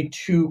only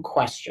three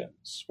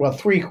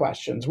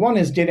questions. One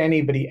is, did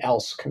anybody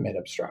else commit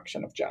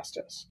obstruction of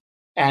justice?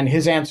 And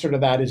his answer to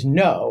that is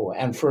no,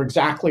 and for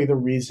exactly the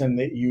reason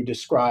that you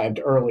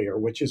described earlier,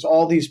 which is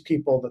all these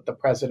people that the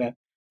president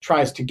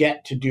tries to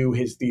get to do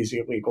these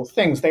illegal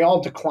things, they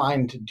all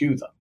decline to do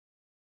them.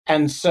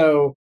 And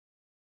so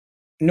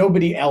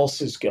nobody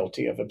else is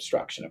guilty of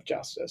obstruction of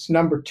justice.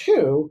 Number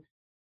two,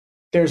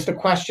 there's the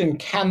question,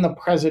 can the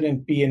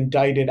president be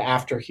indicted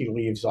after he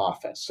leaves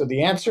office? So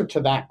the answer to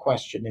that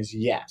question is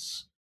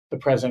yes. The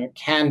president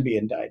can be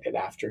indicted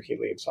after he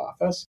leaves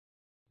office.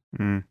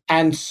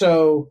 And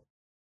so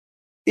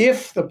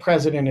if the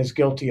president is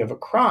guilty of a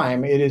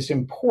crime, it is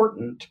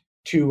important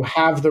to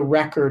have the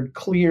record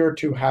clear,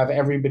 to have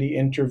everybody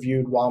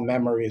interviewed while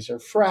memories are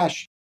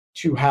fresh,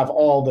 to have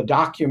all the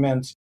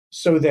documents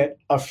so that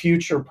a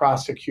future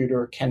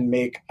prosecutor can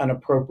make an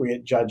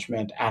appropriate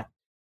judgment at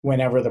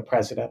whenever the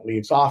president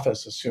leaves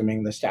office,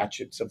 assuming the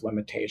statutes of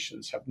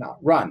limitations have not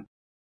run.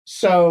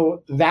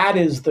 So that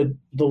is the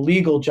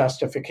legal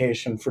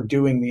justification for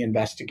doing the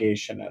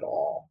investigation at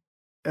all.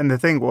 And the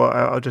thing, well,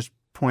 I'll just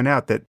point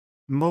out that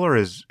Mueller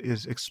is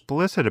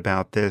explicit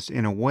about this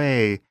in a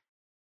way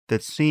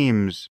that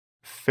seems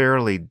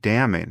fairly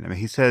damning. I mean,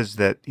 he says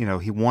that,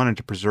 he wanted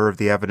to preserve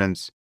the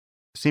evidence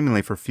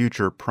seemingly for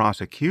future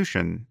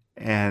prosecution.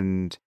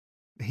 And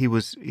he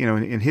was,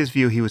 in his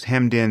view, he was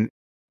hemmed in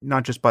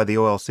not just by the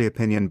OLC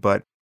opinion,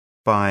 but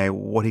by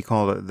what he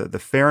called the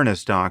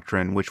fairness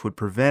doctrine, which would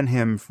prevent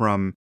him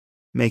from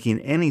making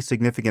any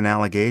significant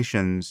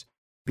allegations.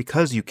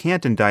 Because you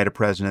can't indict a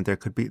president,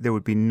 there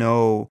would be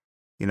no,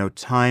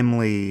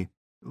 timely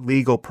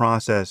legal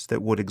process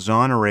that would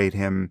exonerate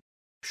him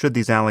should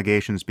these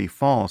allegations be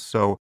false.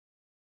 So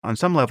on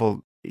some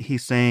level,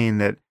 he's saying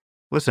that,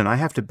 listen, I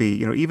have to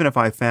be, even if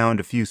I found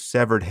a few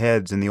severed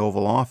heads in the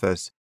Oval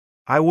Office,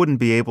 I wouldn't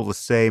be able to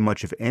say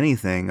much of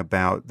anything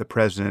about the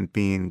president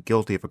being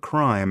guilty of a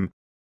crime.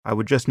 I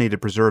would just need to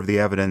preserve the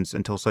evidence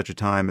until such a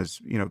time as,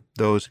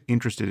 those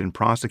interested in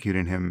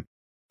prosecuting him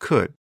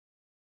could.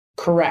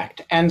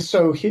 Correct. And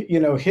so,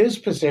 his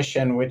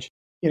position, which,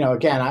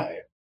 again,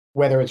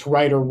 whether it's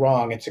right or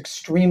wrong, it's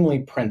extremely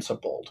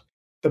principled.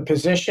 The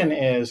position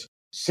is,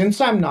 since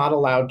I'm not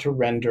allowed to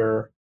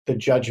render the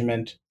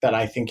judgment that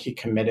I think he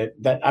committed,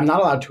 that I'm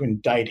not allowed to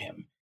indict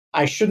him,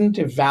 I shouldn't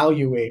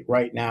evaluate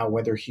right now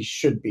whether he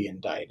should be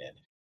indicted.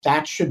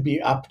 That should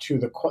be up to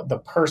the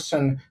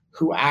person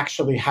who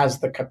actually has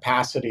the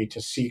capacity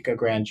to seek a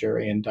grand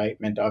jury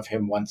indictment of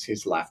him once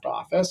he's left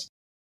office.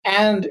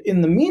 And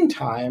in the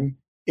meantime,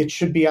 it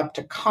should be up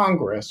to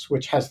Congress,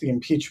 which has the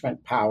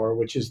impeachment power,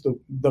 which is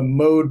the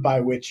mode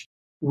by which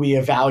we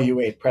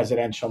evaluate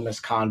presidential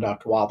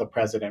misconduct while the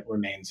president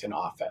remains in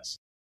office.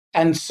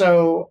 And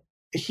so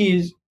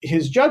his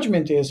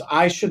judgment is,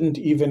 I shouldn't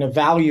even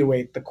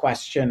evaluate the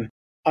question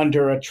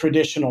under a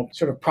traditional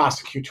sort of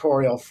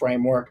prosecutorial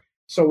framework.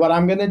 So what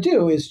I'm going to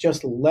do is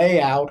just lay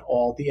out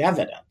all the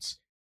evidence.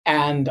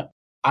 And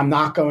I'm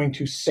not going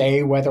to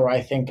say whether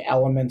I think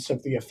elements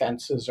of the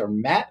offenses are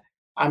met.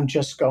 I'm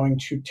just going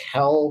to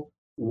tell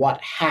what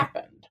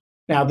happened.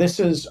 Now, this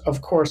is,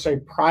 of course, a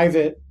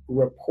private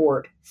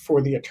report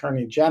for the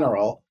Attorney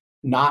General,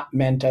 not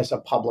meant as a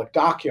public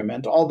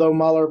document, although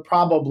Mueller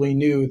probably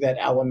knew that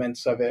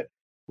elements of it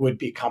would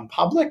become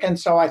public. And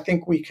so I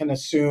think we can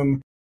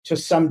assume to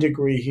some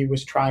degree he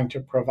was trying to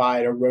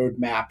provide a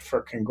roadmap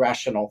for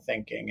congressional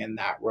thinking in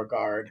that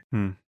regard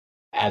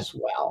as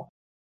well.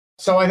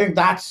 So I think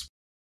that's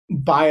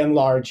by and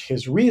large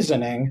his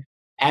reasoning.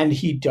 And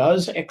he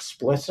does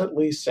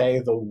explicitly say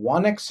the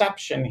one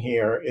exception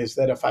here is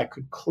that if I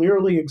could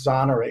clearly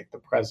exonerate the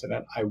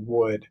president, I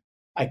would.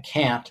 I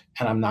can't,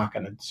 and I'm not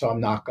going to, so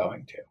I'm not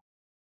going to.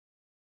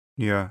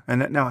 Yeah.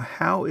 And now,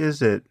 how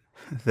is it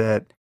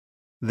that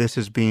this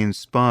is being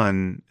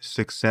spun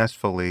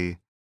successfully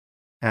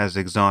as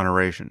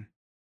exoneration?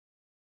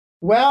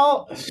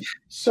 Well,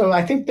 so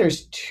I think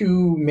there's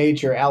two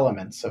major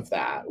elements of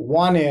that.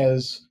 One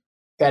is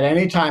that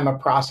anytime a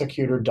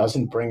prosecutor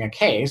doesn't bring a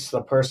case,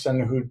 the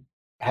person who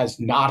has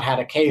not had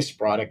a case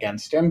brought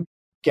against him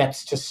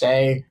gets to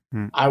say,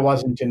 I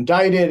wasn't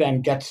indicted,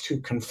 and gets to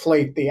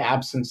conflate the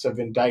absence of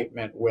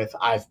indictment with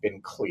I've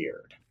been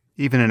cleared.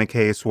 Even in a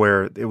case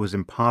where it was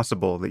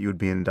impossible that you would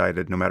be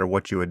indicted no matter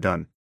what you had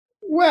done.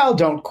 Well,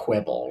 don't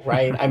quibble,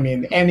 right? I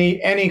mean,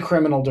 any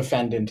criminal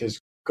defendant is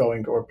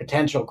going to, or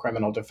potential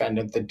criminal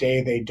defendant, the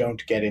day they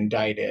don't get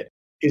indicted,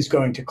 is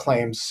going to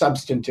claim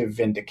substantive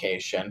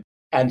vindication.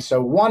 And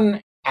so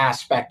one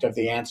aspect of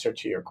the answer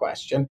to your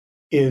question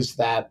is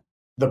that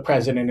the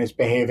president is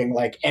behaving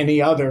like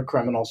any other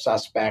criminal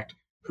suspect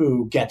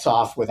who gets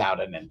off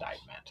without an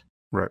indictment.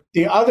 Right.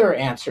 The other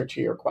answer to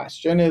your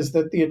question is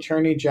that the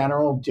Attorney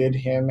General did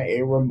him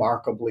a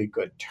remarkably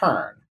good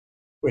turn,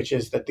 which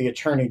is that the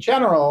Attorney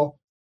General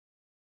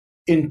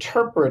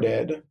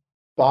interpreted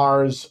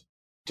Barr's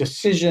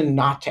decision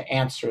not to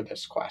answer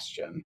this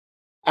question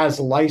as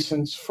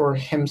license for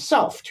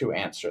himself to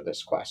answer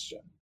this question,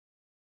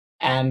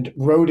 and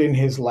wrote in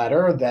his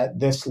letter that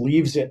this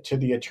leaves it to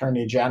the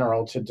Attorney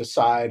General to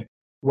decide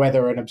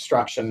whether an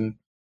obstruction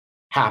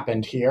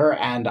happened here,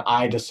 and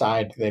I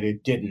decide that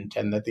it didn't,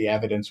 and that the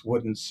evidence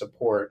wouldn't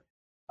support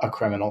a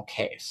criminal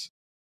case.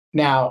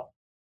 Now,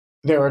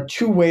 there are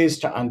two ways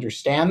to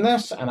understand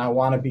this, and I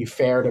want to be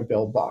fair to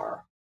Bill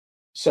Barr.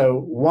 So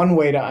one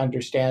way to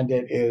understand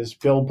it is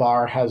Bill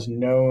Barr has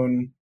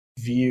known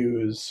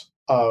views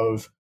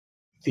of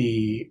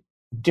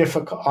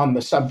on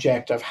the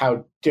subject of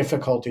how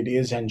difficult it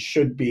is and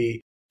should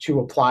be to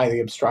apply the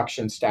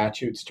obstruction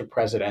statutes to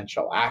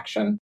presidential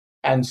action.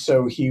 And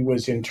so he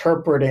was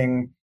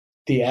interpreting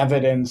the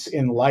evidence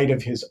in light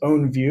of his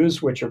own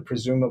views, which are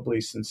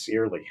presumably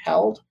sincerely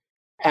held.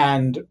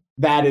 And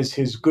that is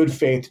his good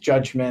faith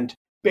judgment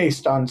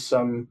based on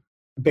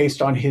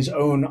his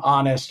own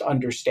honest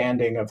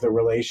understanding of the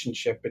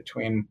relationship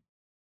between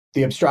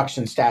the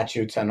obstruction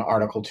statutes and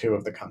Article 2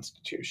 of the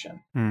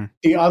Constitution.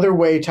 The other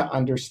way to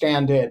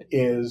understand it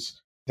is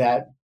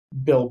that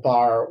Bill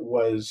Barr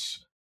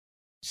was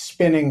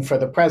spinning for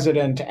the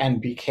president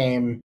and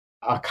became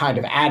a kind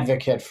of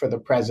advocate for the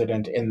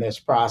president in this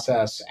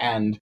process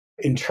and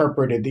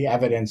interpreted the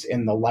evidence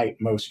in the light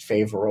most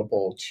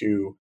favorable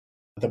to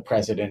the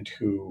president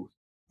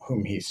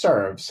whom he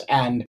serves.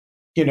 And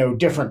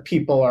different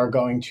people are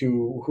going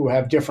to who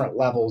have different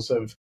levels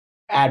of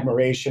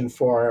admiration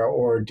for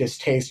or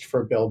distaste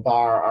for Bill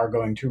Barr are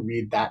going to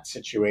read that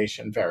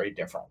situation very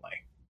differently.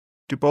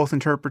 Do both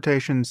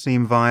interpretations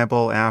seem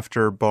viable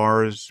after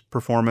Barr's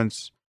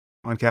performance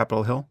on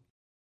Capitol Hill?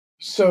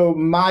 So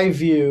my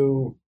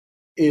view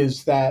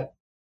is that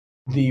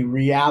the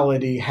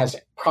reality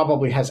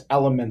probably has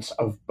elements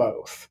of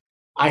both.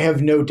 I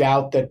have no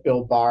doubt that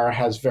Bill Barr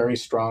has very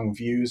strong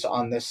views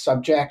on this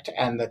subject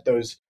and that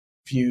those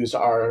views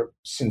are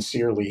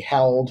sincerely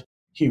held.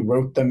 He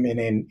wrote them in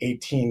an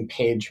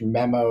 18-page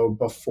memo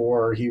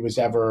before he was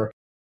ever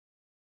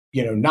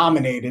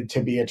nominated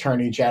to be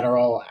Attorney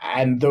General.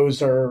 And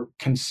those are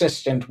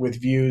consistent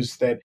with views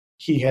that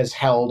he has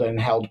held and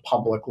held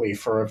publicly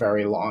for a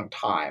very long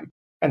time.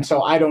 And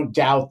so I don't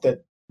doubt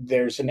that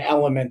there's an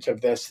element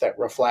of this that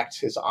reflects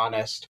his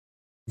honest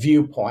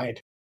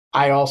viewpoint.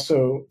 I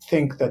also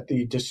think that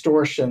the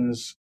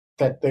descriptions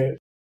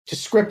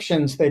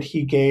that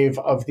he gave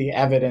of the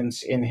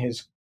evidence in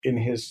his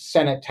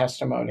Senate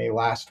testimony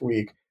last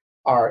week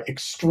are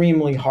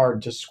extremely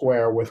hard to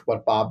square with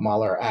what Bob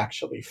Mueller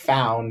actually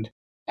found.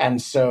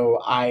 And so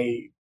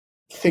I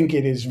think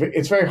it's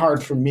very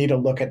hard for me to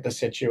look at the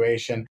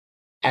situation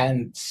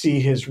and see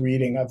his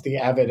reading of the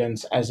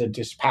evidence as a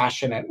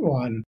dispassionate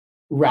one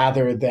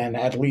rather than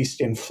at least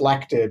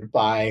inflected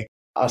by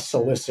a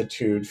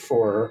solicitude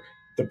for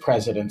the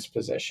president's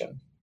position.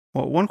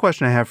 Well, one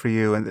question I have for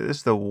you, and this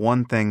is the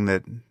one thing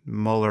that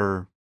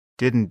Mueller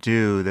didn't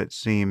do that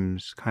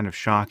seems kind of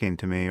shocking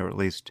to me, or at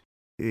least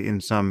in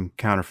some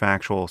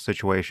counterfactual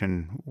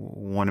situation,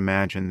 one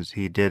imagines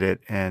he did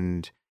it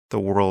and the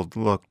world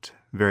looked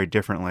very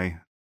differently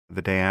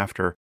the day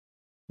after.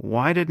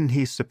 Why didn't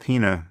he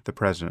subpoena the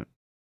president?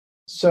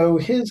 So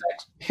his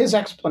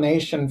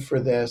explanation for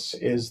this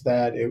is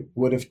that it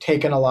would have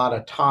taken a lot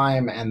of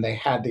time and they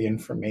had the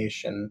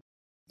information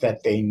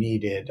that they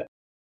needed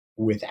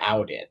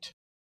without it.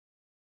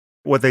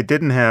 What they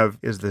didn't have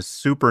is the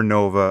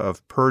supernova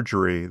of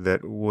perjury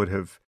that would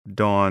have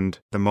dawned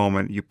the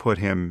moment you put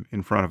him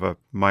in front of a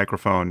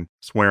microphone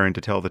swearing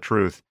to tell the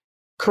truth.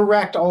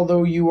 Correct,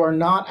 although you are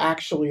not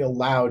actually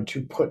allowed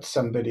to put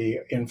somebody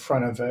in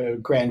front of a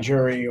grand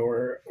jury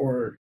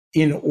or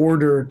in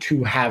order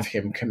to have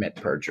him commit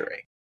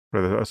perjury.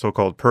 Or a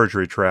so-called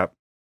perjury trap.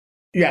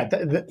 Yeah,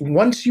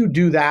 once you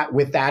do that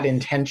with that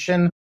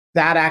intention,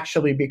 that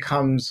actually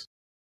becomes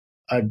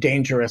a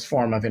dangerous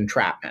form of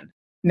entrapment.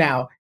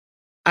 Now,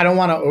 I don't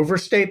want to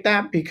overstate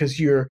that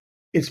because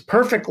it's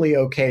perfectly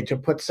okay to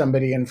put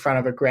somebody in front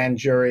of a grand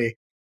jury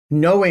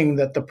knowing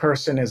that the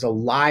person is a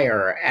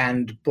liar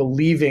and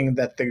believing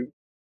that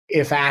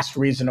if asked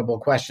reasonable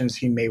questions,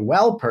 he may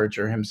well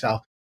perjure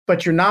himself,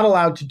 but you're not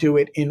allowed to do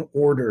it in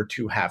order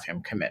to have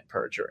him commit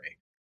perjury.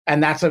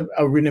 And that's an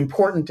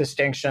important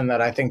distinction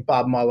that I think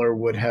Bob Mueller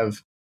would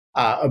have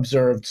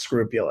observed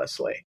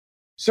scrupulously.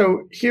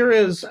 So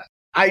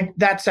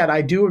that said,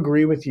 I do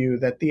agree with you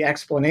that the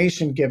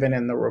explanation given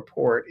in the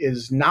report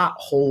is not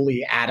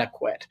wholly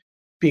adequate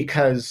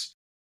because,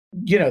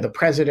 the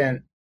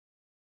president,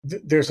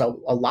 there's a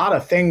lot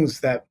of things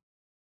that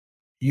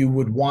you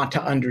would want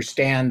to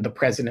understand the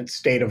president's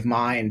state of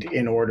mind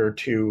in order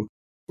to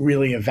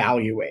really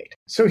evaluate.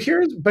 So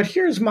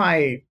here's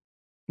my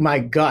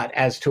gut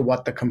as to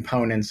what the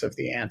components of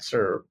the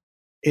answer,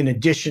 in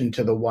addition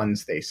to the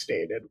ones they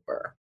stated,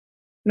 were.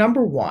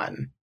 Number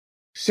one,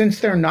 since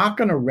they're not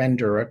going to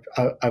render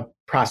a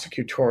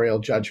prosecutorial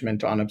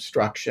judgment on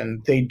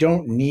obstruction, they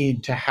don't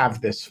need to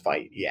have this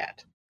fight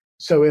yet.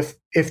 So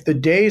if the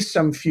day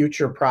some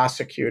future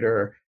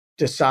prosecutor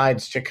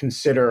decides to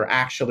consider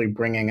actually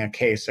bringing a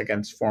case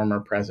against former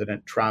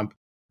President Trump,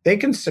 they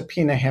can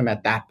subpoena him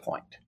at that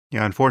point.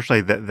 Yeah,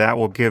 unfortunately, that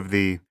will give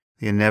the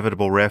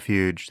inevitable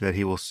refuge that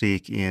he will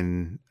seek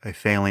in a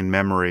failing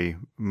memory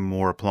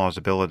more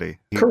plausibility.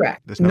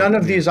 Correct. None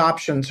of these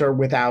options are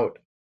without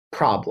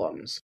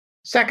problems.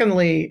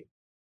 Secondly,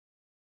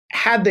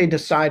 had they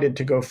decided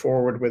to go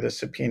forward with a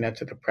subpoena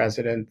to the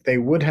president, they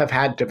would have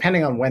had,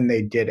 depending on when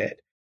they did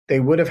it, they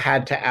would have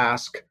had to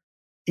ask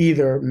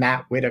either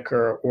Matt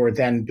Whitaker or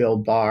then Bill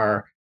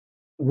Barr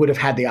would have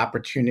had the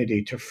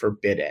opportunity to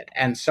forbid it.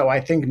 And so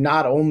I think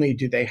not only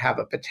do they have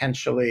a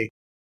potentially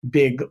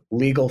big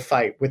legal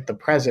fight with the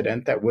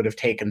president that would have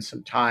taken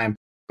some time,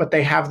 but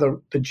they have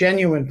the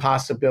genuine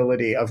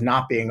possibility of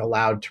not being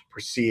allowed to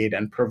proceed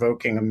and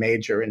provoking a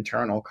major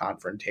internal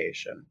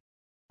confrontation.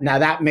 Now,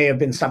 that may have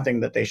been something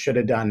that they should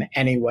have done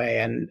anyway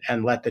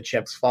and let the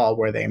chips fall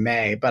where they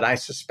may, but I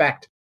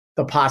suspect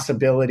the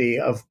possibility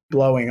of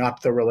blowing up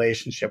the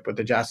relationship with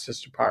the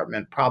Justice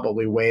Department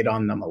probably weighed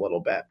on them a little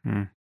bit.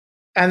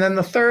 And then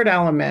the third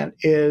element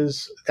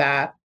is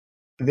that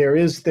there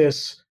is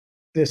this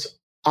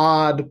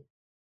odd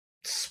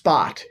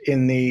spot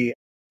in the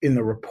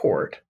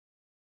report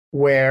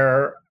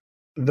where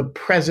the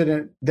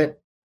president that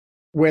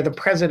where the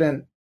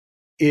president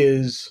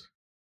is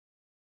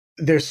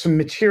there's some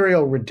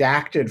material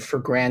redacted for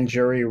grand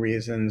jury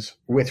reasons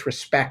with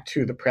respect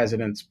to the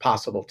president's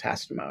possible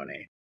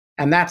testimony.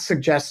 And that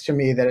suggests to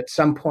me that at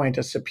some point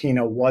a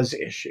subpoena was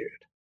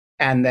issued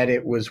and that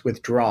it was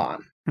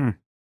withdrawn. Hmm.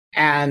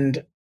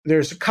 And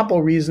there's a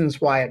couple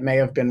reasons why it may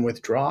have been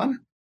withdrawn.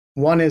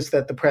 One is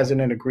that the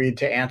president agreed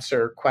to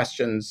answer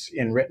questions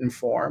in written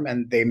form,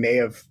 and that may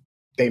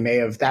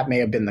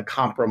have been the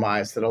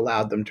compromise that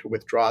allowed them to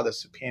withdraw the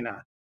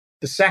subpoena.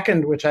 The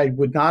second, which I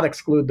would not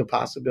exclude the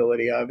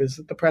possibility of, is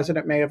that the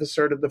president may have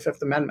asserted the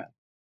Fifth Amendment.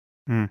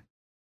 Hmm.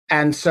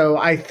 And so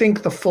I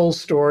think the full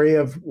story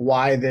of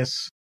why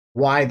this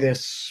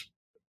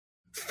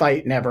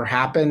fight never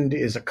happened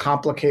is a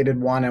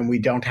complicated one, and we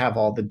don't have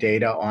all the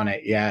data on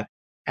it yet.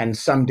 And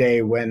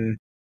someday when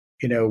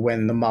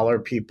the Mueller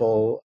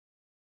people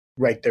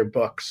write their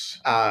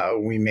books,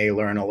 we may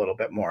learn a little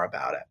bit more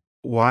about it.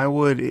 Why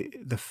would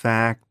the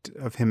fact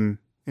of him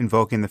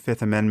invoking the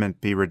Fifth Amendment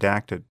be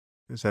redacted?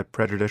 Is that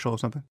prejudicial or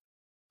something?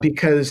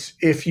 Because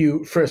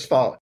first of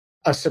all,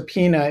 a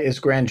subpoena is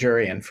grand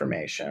jury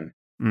information.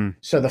 Mm.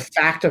 So the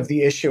fact of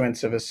the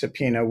issuance of a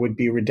subpoena would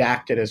be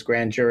redacted as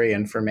grand jury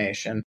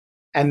information.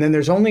 And then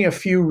there's only a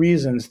few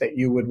reasons that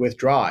you would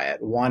withdraw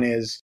it. One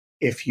is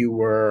if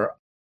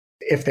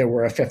there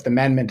were a Fifth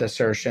Amendment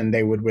assertion,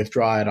 they would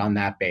withdraw it on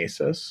that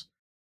basis.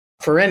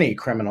 For any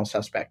criminal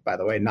suspect, by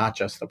the way, not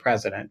just the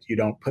president. You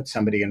don't put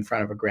somebody in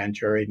front of a grand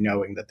jury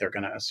knowing that they're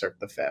going to assert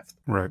the Fifth.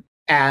 Right.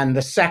 And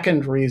the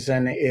second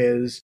reason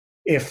is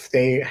if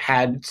they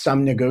had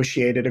some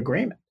negotiated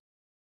agreement.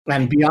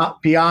 And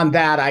beyond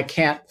that, I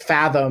can't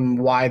fathom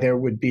why there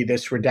would be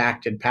this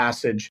redacted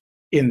passage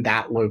in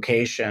that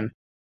location.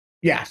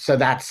 Yeah, so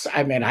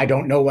I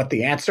don't know what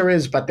the answer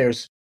is, but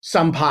there's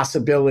some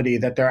possibility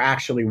that there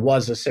actually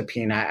was a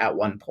subpoena at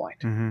one point.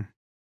 Mm-hmm.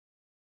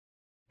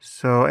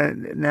 So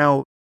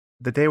now,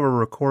 the day we're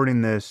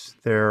recording this,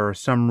 there are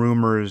some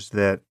rumors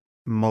that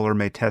Mueller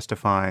may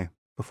testify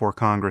before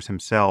Congress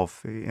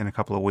himself in a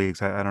couple of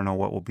weeks. I don't know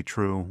what will be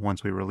true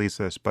once we release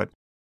this, but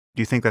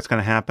do you think that's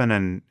going to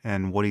happen?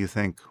 And what do you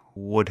think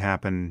would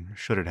happen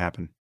should it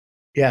happen?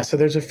 Yeah, so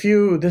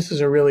this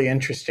is a really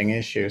interesting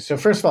issue. So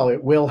first of all,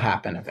 it will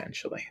happen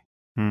eventually.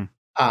 Hmm.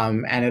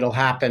 And it'll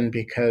happen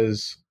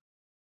because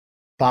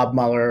Bob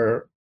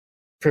Mueller,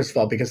 first of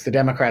all, because the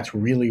Democrats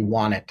really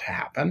want it to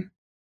happen.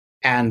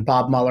 And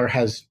Bob Mueller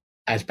has,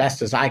 as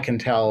best as I can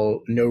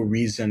tell, no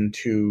reason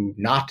to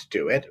not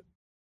do it.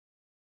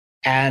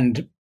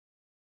 And,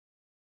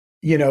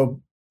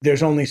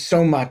 there's only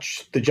so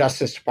much the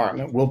Justice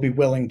Department will be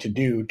willing to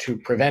do to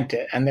prevent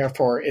it. And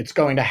therefore, it's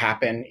going to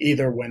happen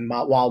either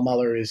while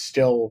Mueller is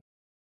still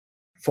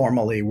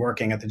formally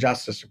working at the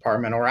Justice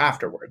Department or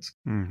afterwards.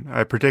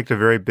 I predict a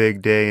very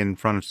big day in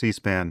front of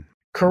C-SPAN.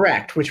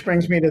 Correct, which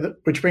brings me to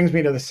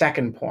the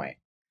second point.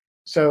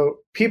 So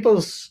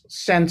people's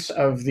sense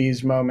of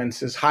these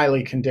moments is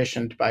highly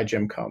conditioned by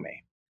Jim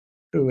Comey,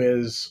 who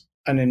is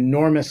an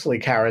enormously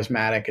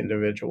charismatic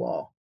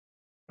individual,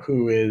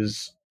 who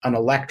is an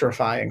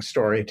electrifying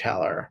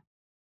storyteller,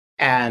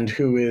 and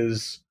who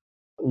is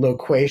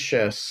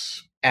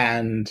loquacious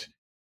and,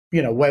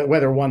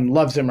 whether one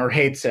loves him or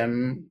hates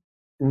him,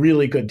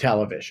 really good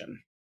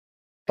television.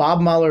 Bob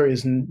Mueller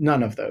is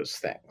none of those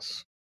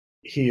things.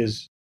 He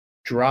is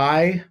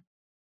dry,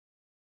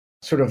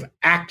 sort of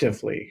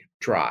actively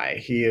dry.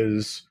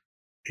 He's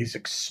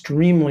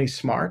extremely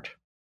smart,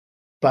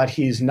 but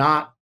he's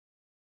not,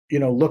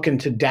 looking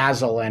to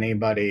dazzle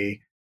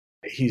anybody.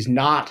 He's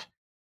not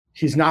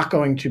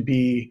going to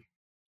be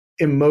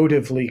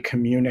emotively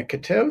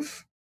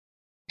communicative.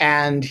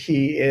 And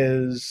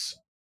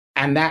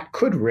that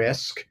could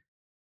risk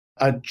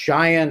a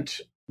giant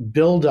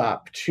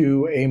buildup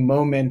to a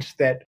moment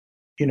that,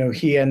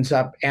 he ends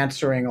up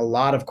answering a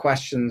lot of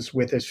questions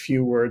with as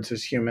few words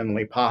as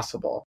humanly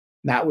possible.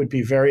 That would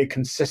be very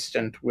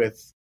consistent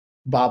with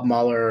Bob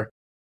Mueller,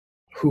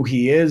 who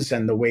he is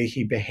and the way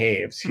he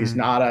behaves. He's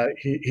not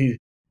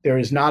there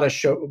is not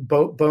a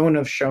bone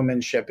of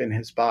showmanship in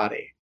his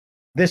body.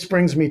 This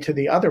brings me to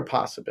the other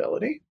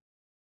possibility.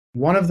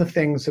 One of the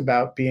things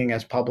about being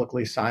as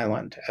publicly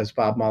silent as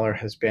Bob Mueller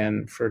has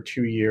been for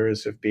 2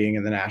 years of being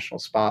in the national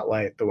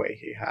spotlight the way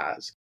he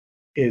has,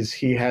 is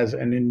he has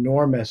an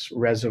enormous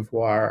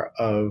reservoir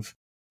of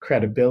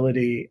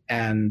credibility,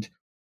 and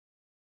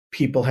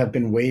people have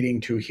been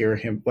waiting to hear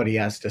what he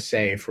has to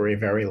say for a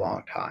very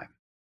long time.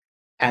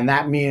 And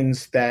that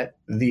means that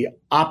the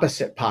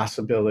opposite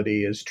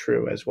possibility is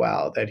true as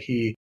well, that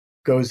he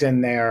goes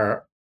in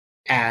there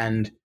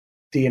and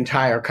the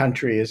entire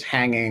country is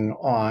hanging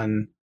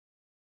on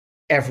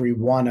every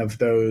one of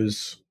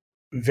those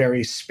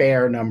very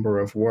spare number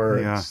of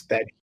words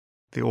that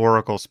the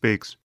oracle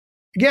speaks.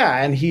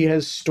 Yeah, and he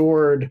has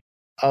stored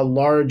a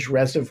large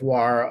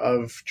reservoir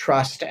of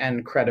trust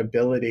and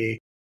credibility.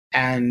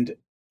 And,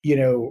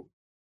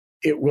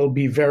 it will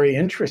be very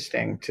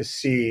interesting to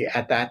see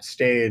at that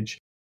stage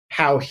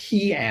how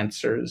he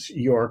answers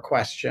your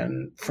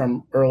question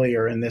from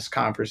earlier in this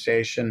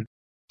conversation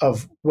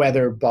of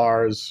whether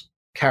Barr's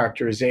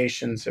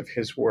characterizations of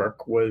his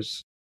work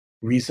was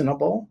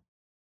reasonable,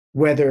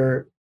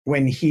 whether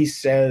when he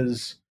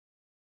says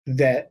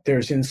that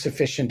there's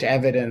insufficient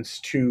evidence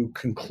to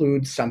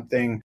conclude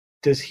something,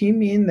 does he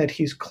mean that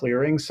he's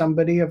clearing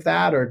somebody of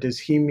that, or does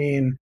he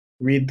mean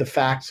read the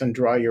facts and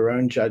draw your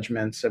own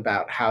judgments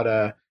about how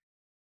to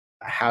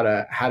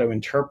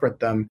interpret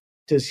them?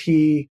 Does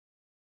he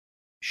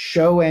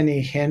show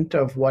any hint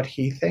of what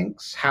he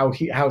thinks, how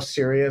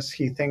serious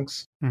he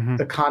thinks Mm-hmm.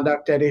 the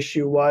conduct at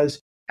issue was?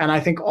 And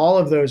I think all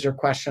of those are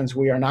questions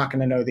we are not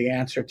going to know the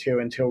answer to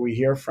until we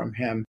hear from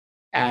him.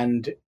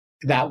 And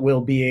that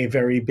will be a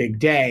very big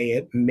day.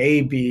 It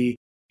may be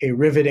a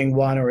riveting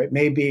one, or it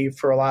may be,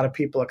 for a lot of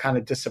people, a kind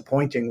of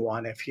disappointing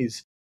one if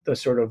he's the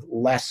sort of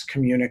less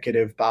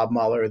communicative Bob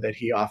Mueller that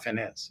he often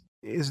is.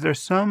 Is there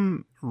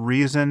some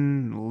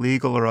reason,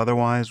 legal or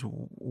otherwise,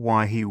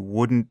 why he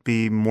wouldn't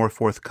be more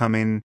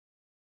forthcoming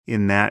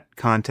in that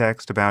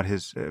context about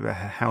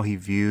how he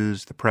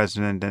views the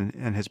president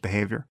and his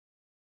behavior?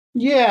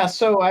 Yeah,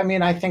 so I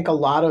mean, I think a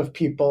lot of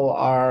people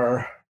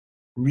are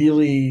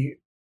really,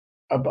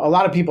 a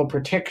lot of people,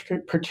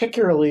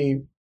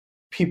 particularly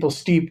people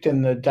steeped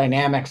in the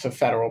dynamics of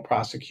federal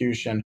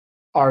prosecution,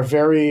 are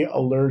very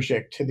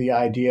allergic to the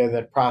idea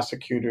that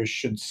prosecutors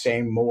should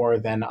say more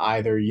than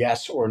either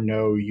yes or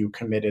no, you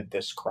committed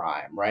this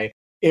crime, right?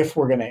 If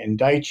we're going to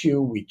indict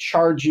you, we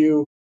charge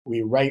you,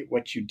 we write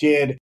what you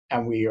did,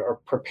 and we are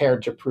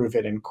prepared to prove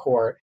it in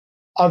court.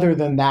 Other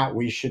than that,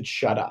 we should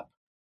shut up.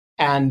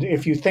 And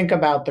if you think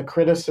about the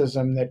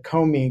criticism that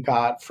Comey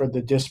got for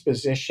the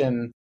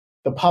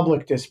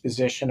public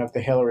disposition of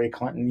the Hillary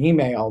Clinton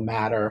email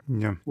matter,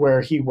 Yeah.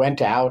 where he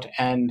went out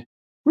and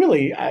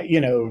really,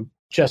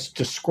 just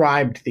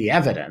described the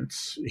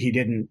evidence. He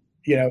didn't,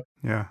 Yeah.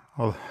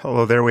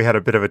 Although there we had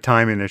a bit of a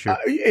timing issue.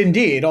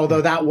 indeed, although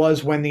that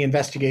was when the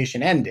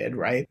investigation ended,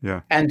 right?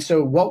 Yeah. And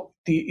so what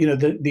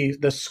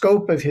the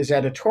scope of his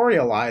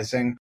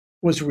editorializing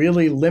was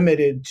really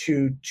limited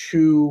to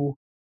two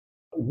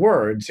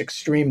words,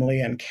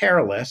 extremely and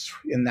careless,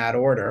 in that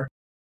order.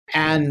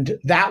 And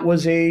that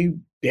was a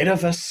bit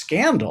of a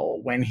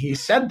scandal when he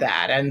said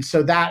that. And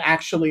so that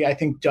actually, I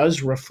think,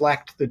 does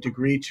reflect the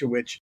degree to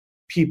which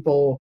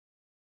people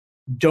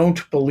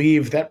don't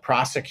believe that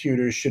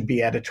prosecutors should be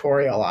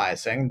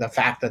editorializing. The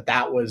fact that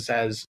that was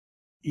as,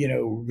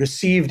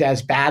 received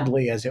as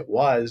badly as it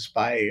was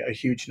by a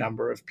huge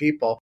number of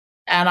people.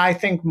 And I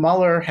think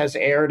Mueller has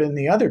erred in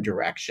the other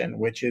direction,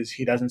 which is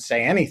he doesn't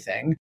say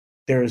anything.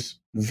 There's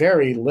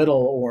very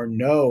little or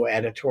no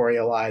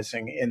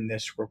editorializing in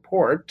this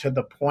report, to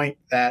the point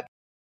that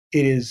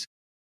it is,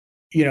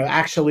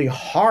 actually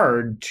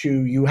hard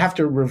you have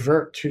to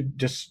revert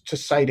to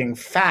citing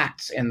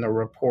facts in the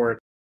report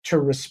to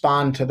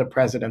respond to the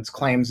president's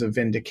claims of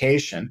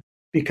vindication,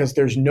 because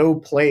there's no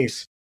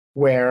place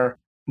where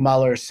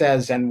Mueller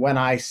says, and when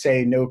I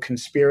say no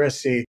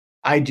conspiracy,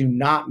 I do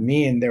not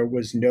mean there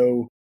was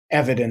no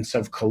evidence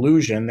of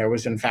collusion. There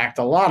was, in fact,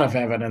 a lot of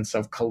evidence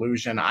of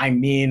collusion. I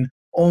mean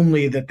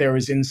only that there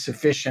is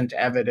insufficient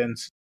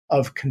evidence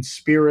of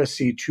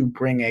conspiracy to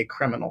bring a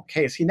criminal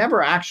case. He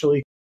never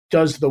actually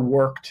does the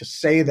work to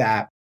say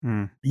that.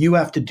 You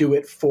have to do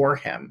it for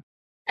him.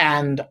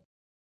 And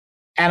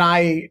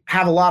I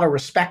have a lot of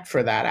respect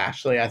for that,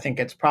 actually. I think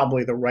it's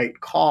probably the right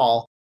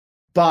call,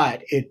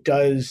 but it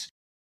does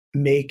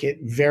make it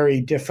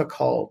very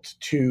difficult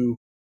to,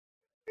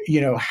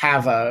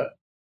 to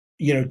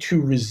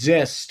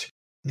resist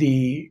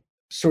the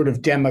sort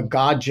of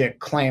demagogic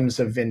claims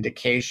of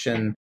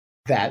vindication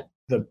that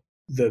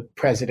the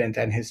president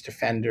and his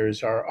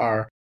defenders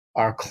are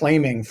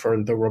claiming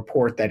for the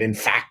report that, in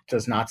fact,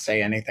 does not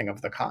say anything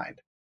of the kind.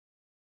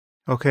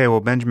 Okay, well,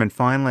 Benjamin,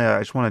 finally, I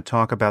just want to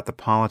talk about the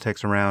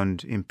politics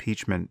around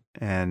impeachment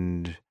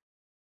and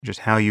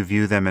just how you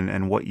view them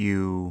and what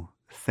you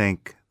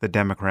think the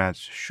Democrats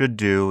should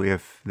do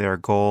if their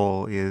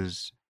goal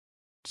is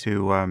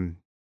to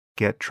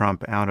get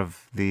Trump out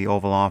of the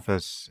Oval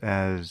Office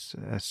as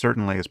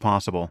certainly as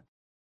possible.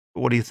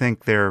 What do you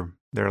think they're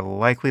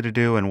likely to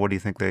do, and what do you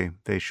think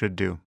they should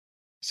do?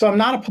 So I'm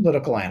not a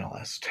political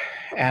analyst,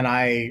 and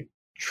I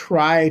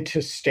try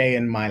to stay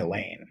in my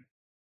lane.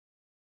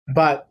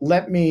 But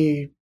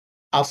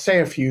I'll say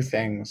a few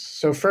things.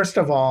 So first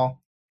of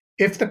all,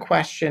 if the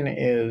question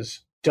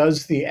is,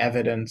 does the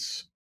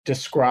evidence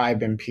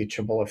describe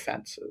impeachable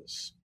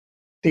offenses?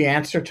 The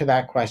answer to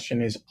that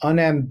question is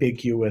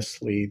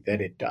unambiguously that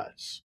it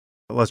does.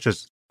 Let's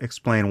just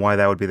explain why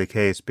that would be the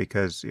case,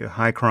 because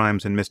high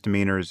crimes and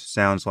misdemeanors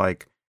sounds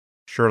like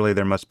surely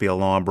there must be a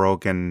law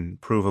broken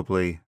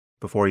provably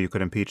before you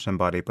could impeach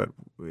somebody. But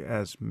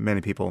as many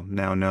people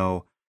now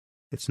know,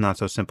 it's not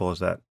so simple as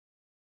that.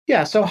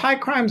 Yeah, so high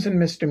crimes and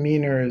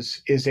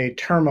misdemeanors is a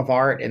term of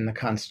art in the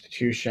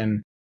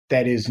Constitution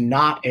that is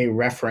not a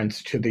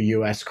reference to the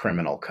U.S.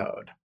 Criminal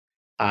Code.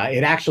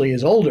 It actually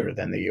is older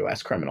than the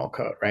U.S. Criminal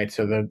Code, right?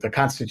 So the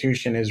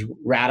Constitution is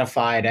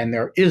ratified and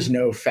there is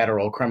no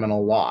federal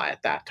criminal law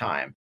at that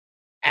time.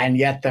 And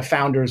yet the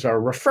founders are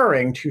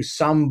referring to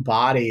some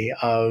body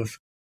of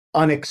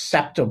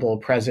unacceptable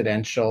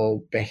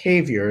presidential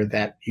behavior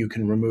that you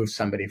can remove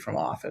somebody from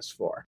office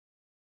for.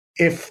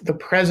 If the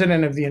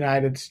president of the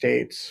United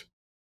States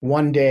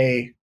one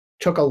day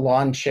took a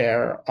lawn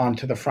chair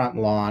onto the front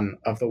lawn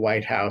of the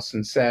White House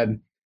and said,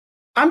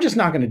 I'm just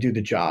not going to do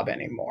the job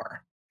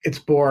anymore. It's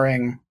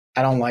boring.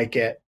 I don't like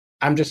it.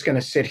 I'm just going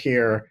to sit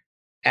here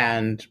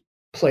and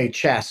play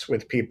chess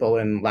with people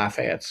in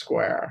Lafayette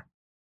Square.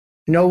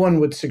 No one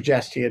would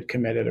suggest he had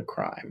committed a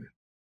crime.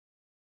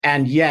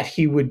 And yet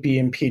he would be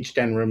impeached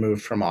and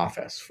removed from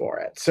office for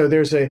it. So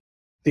there's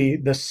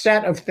the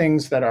set of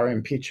things that are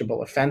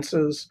impeachable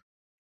offenses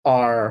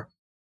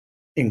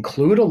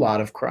include a lot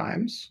of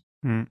crimes,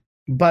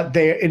 but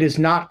it is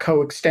not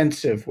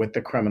coextensive with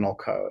the criminal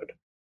code.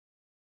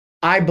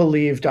 I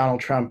believe Donald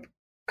Trump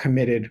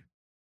committed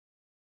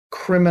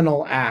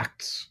criminal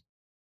acts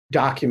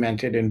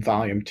documented in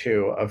volume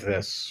 2 of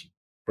this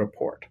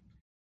report.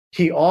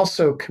 He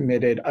also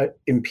committed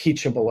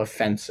impeachable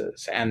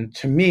offenses. And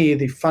to me,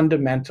 the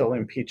fundamental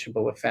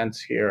impeachable offense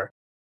here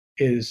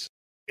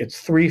it's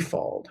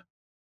threefold.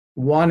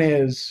 One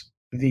is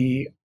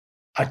the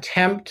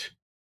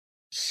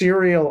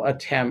serial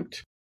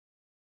attempt,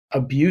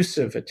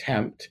 abusive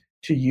attempt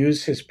to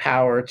use his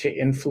power to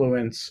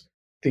influence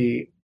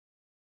the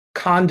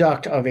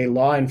conduct of a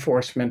law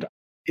enforcement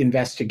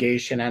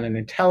investigation and an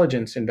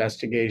intelligence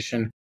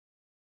investigation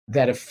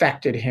that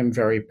affected him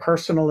very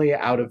personally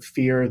out of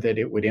fear that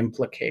it would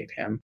implicate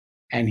him.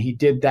 And he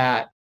did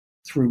that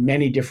through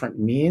many different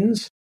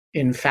means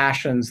in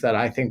fashions that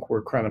I think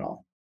were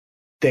criminal.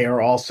 They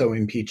are also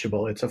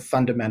impeachable. It's a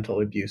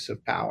fundamental abuse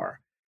of power.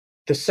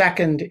 The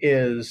second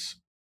is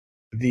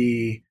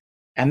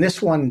and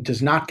this one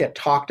does not get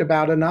talked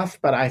about enough,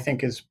 but I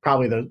think is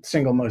probably the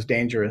single most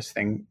dangerous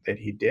thing that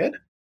he did,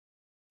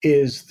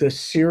 is the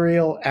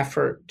serial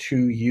effort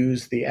to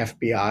use the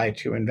FBI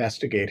to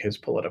investigate his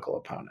political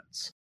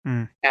opponents.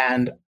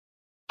 And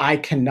I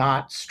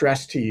cannot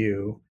stress to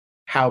you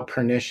how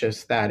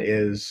pernicious that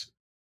is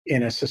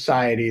in a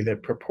society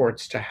that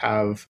purports to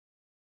have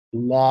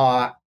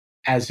law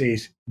as a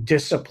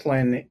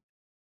discipline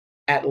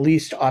at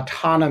least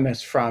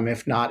autonomous from,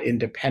 if not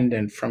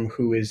independent from,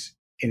 who is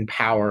in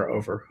power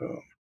over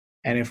whom.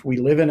 And if we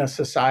live in a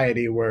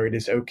society where it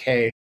is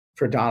okay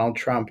for Donald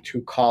Trump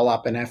to call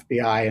up an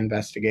FBI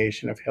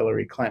investigation of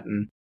Hillary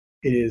Clinton,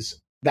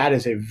 that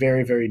is a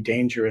very, very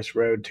dangerous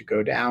road to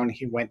go down.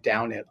 He went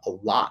down it a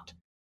lot.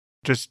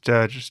 Just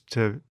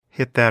to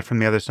hit that from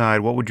the other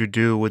side, what would you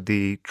do with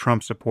the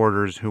Trump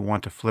supporters who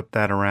want to flip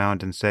that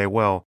around and say,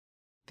 well,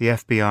 the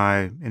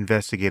FBI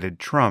investigated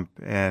Trump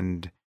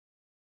and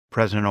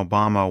President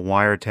Obama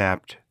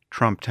wiretapped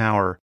Trump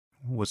Tower?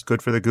 What's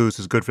good for the goose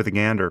is good for the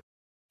gander.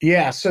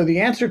 Yeah, so the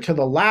answer to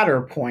the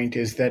latter point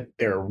is that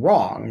they're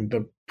wrong.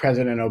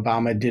 President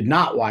Obama did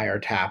not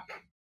wiretap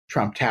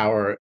Trump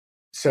Tower.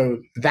 So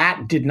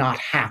that did not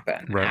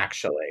happen, right.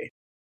 Actually.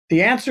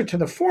 The answer to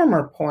the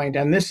former point,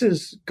 and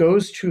this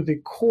goes to the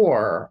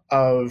core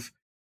of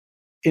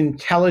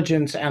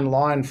intelligence and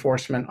law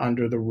enforcement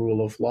under the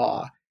rule of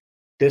law.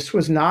 This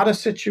was not a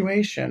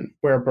situation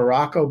where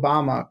Barack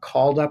Obama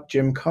called up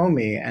Jim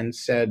Comey and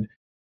said,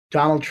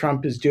 Donald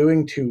Trump is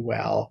doing too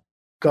well.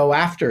 Go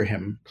after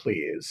him,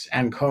 please.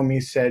 And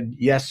Comey said,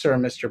 yes, sir,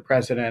 Mr.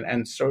 President,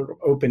 and so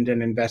opened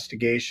an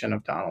investigation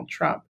of Donald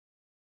Trump.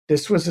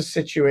 This was a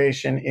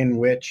situation in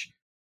which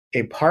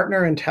a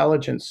partner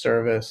intelligence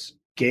service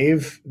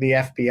gave the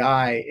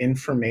FBI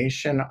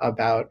information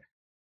about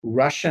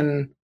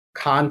Russian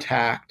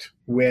contact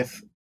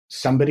with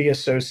somebody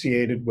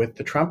associated with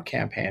the Trump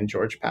campaign,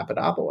 George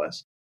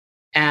Papadopoulos.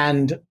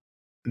 And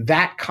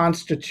that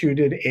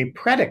constituted a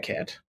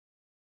predicate.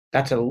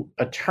 That's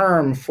a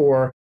term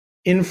for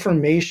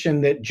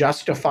information that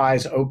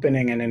justifies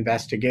opening an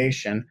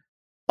investigation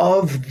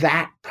of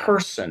that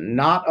person,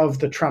 not of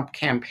the Trump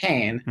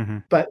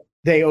campaign, but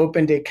they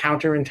opened a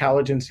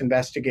counterintelligence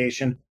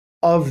investigation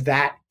of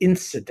that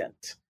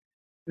incident.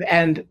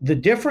 And the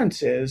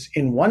difference is,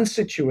 in one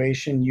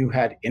situation, you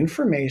had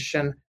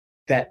information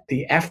that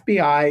the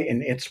FBI,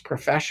 in its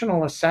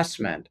professional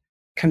assessment,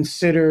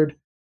 considered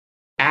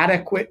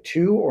adequate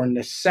to or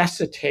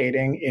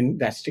necessitating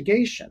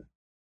investigation,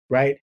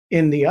 right?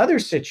 In the other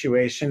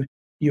situation,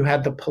 you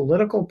had the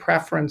political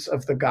preference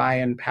of the guy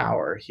in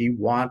power. He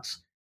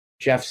wants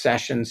Jeff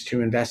Sessions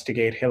to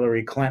investigate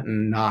Hillary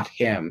Clinton, not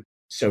him.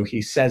 So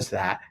he says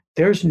that.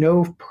 There's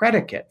no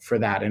predicate for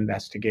that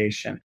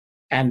investigation.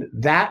 And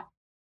that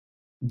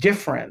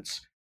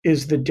difference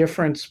is the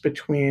difference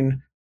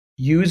between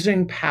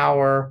using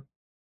power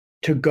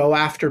to go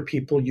after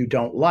people you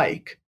don't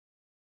like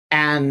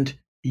and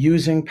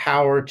using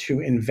power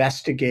to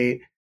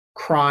investigate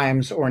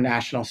crimes or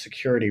national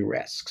security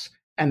risks.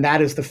 And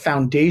that is the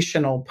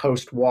foundational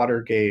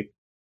post-Watergate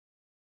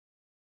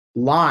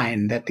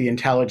line that the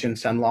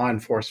intelligence and law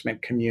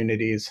enforcement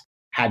communities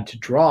had to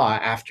draw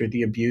after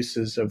the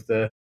abuses of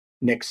the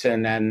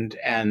Nixon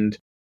and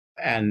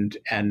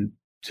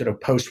sort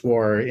of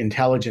post-war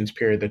intelligence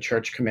period, the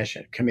Church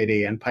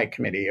Committee and Pike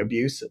Committee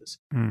abuses.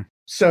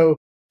 So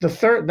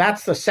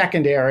That's the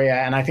second area,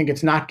 and I think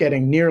it's not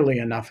getting nearly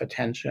enough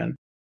attention.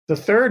 The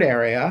third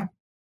area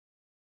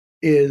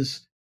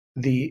is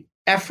the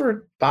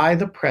effort by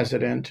the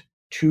president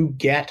to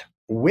get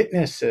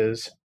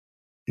witnesses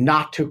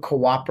not to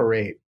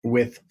cooperate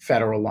with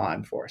federal law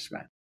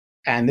enforcement.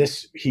 And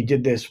he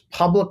did this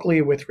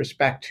publicly with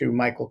respect to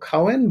Michael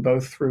Cohen,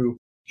 both through,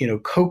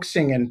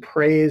 coaxing and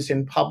praise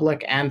in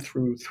public and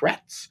through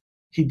threats.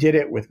 He did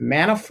it with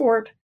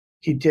Manafort.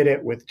 He did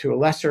it to a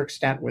lesser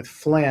extent, with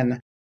Flynn.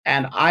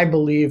 And I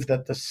believe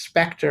that the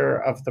specter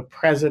of the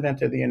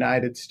president of the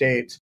United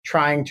States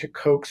trying to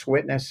coax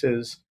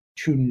witnesses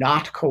to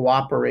not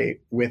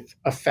cooperate with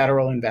a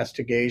federal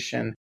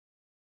investigation,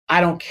 I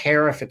don't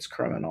care if it's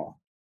criminal.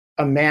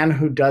 A man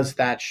who does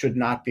that should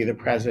not be the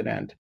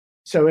president.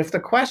 So if the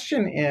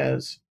question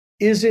is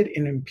it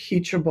an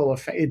impeachable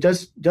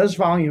offense? Does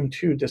Volume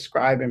 2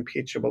 describe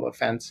impeachable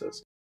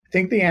offenses? I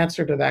think the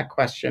answer to that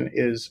question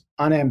is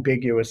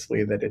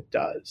unambiguously that it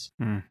does.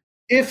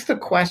 If the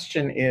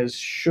question is,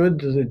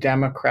 should the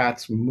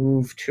Democrats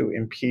move to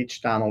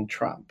impeach Donald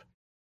Trump?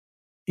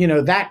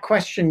 That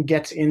question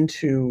gets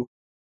into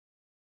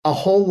a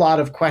whole lot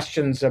of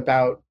questions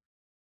about,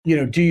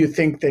 do you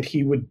think that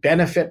he would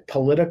benefit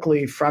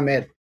politically from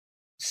it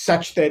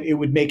such that it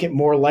would make it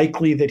more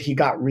likely that he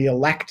got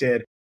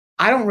reelected?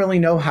 I don't really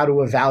know how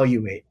to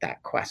evaluate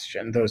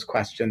those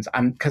questions.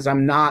 Because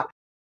I'm not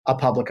a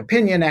public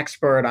opinion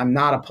expert. I'm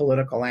not a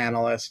political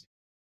analyst.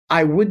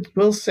 I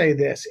will say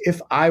this: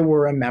 if I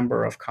were a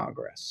member of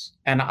Congress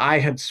and I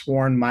had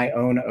sworn my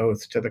own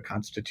oath to the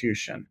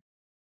Constitution,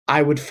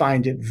 I would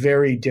find it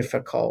very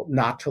difficult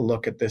not to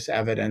look at this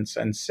evidence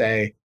and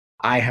say,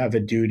 I have a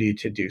duty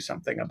to do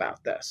something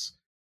about this.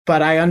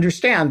 But I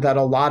understand that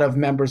a lot of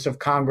members of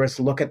Congress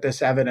look at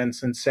this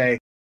evidence and say,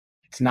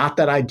 it's not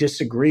that I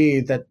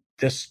disagree that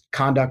this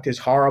conduct is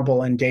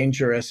horrible and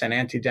dangerous and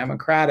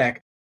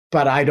anti-democratic,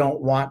 but I don't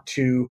want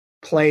to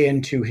play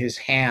into his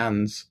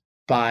hands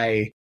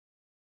by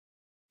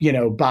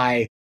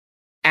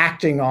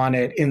acting on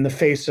it in the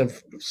face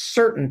of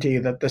certainty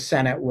that the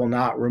Senate will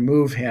not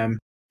remove him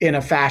in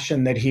a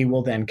fashion that he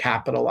will then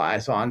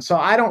capitalize on. So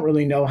I don't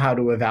really know how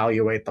to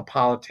evaluate the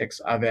politics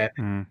of it.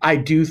 I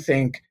do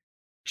think,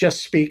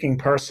 just speaking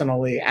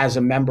personally as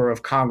a member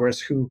of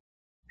Congress who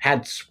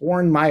had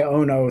sworn my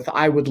own oath,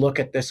 I would look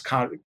at this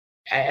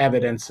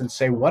evidence and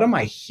say, what am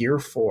I here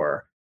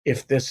for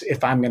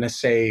if I'm going to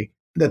say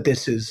that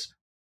this is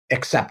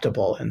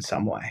acceptable in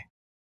some way?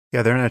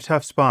 Yeah, they're in a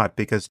tough spot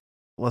because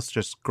let's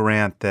just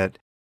grant that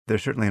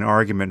there's certainly an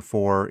argument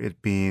for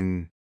it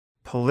being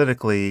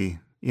politically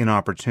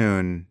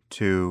inopportune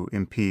to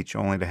impeach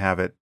only to have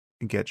it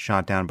get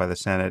shot down by the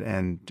Senate,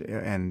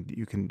 and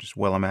you can just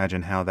well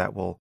imagine how that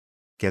will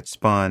get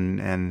spun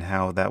and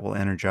how that will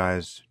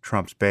energize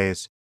Trump's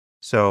base.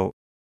 So,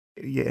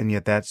 and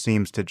yet that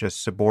seems to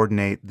just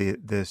subordinate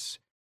this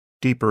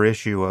deeper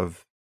issue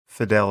of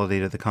fidelity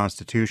to the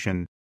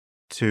Constitution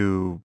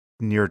to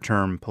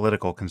near-term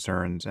political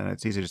concerns, and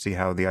it's easy to see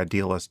how the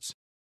idealists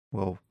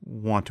will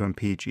want to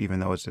impeach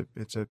even though it's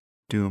a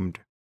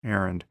doomed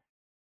errand.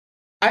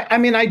 I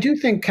mean, I do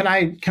think, can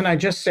I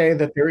just say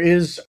that there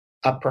is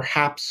a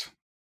perhaps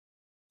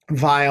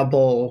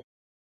viable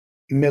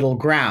middle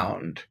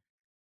ground,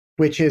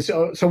 which is,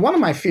 so one of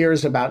my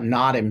fears about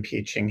not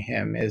impeaching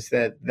him is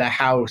that the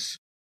House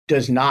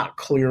does not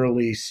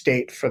clearly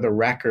state for the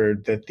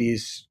record that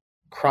these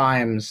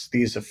crimes,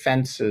 these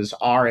offenses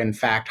are in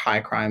fact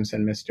high crimes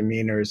and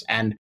misdemeanors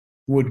and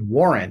would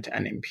warrant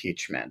an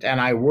impeachment.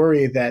 And I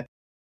worry that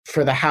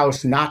for the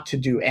House not to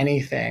do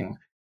anything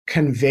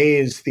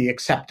conveys the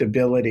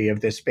acceptability of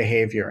this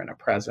behavior in a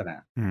president.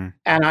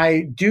 And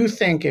I do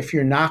think if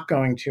you're not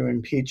going to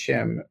impeach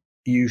him,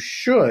 you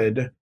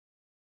should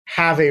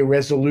have a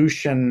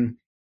resolution.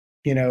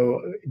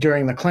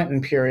 During the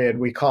Clinton period,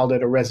 we called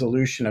it a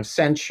resolution of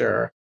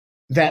censure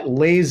that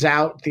lays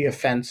out the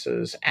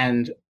offenses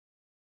and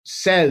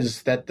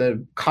says that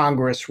the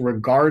Congress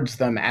regards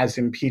them as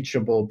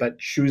impeachable, but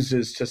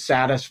chooses to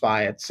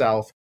satisfy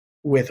itself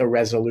with a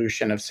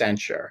resolution of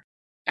censure.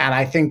 And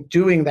I think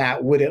doing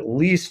that would at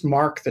least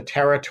mark the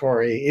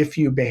territory. If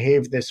you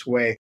behave this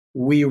way,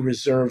 we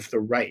reserve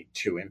the right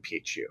to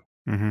impeach you.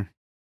 Mm-hmm.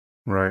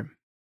 Right.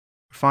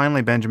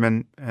 Finally,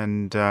 Benjamin,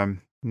 and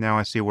now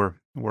I see we're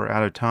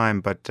out of time,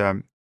 but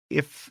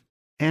if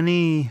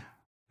any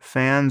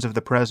fans of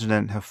the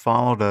president have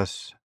followed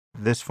us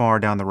this far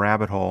down the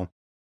rabbit hole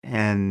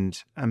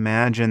and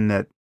imagine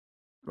that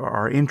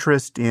our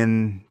interest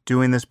in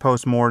doing this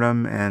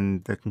postmortem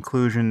and the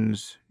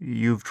conclusions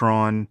you've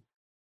drawn,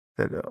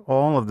 that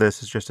all of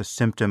this is just a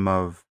symptom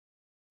of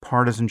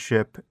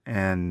partisanship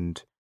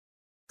and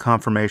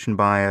confirmation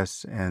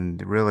bias,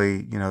 and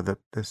really, that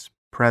this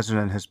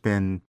president has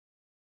been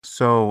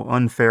so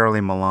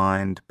unfairly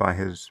maligned by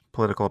his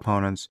political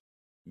opponents.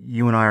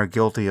 You and I are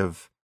guilty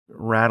of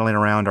rattling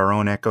around our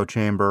own echo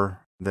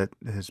chamber that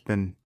has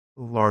been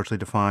largely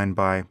defined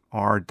by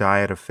our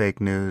diet of fake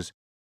news.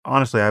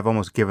 Honestly, I've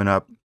almost given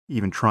up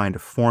even trying to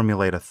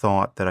formulate a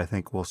thought that I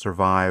think will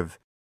survive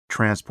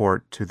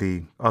transport to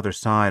the other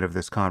side of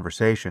this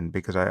conversation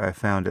because I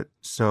found it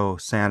so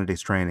sanity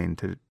straining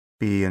to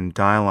be in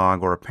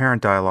dialogue or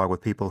apparent dialogue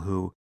with people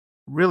who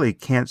really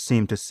can't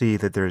seem to see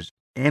that there's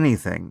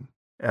anything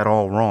at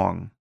all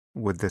wrong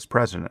with this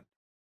president.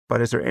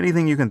 But is there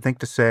anything you can think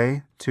to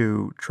say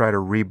to try to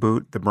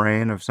reboot the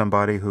brain of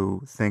somebody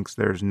who thinks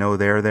there's no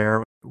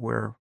there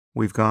where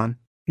we've gone?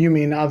 You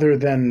mean other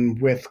than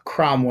with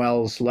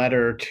Cromwell's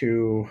letter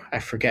to, I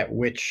forget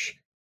which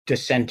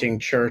dissenting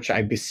church,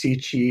 I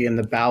beseech ye in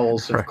the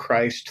bowels of Right.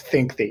 Christ,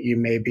 think that you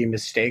may be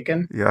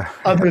mistaken? Yeah.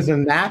 Other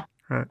than that,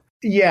 Right.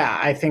 yeah,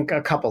 I think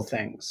a couple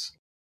things.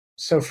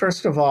 So,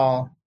 first of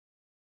all,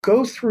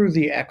 go through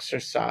the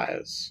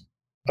exercise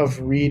of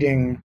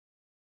reading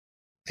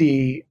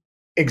the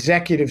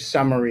executive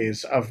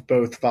summaries of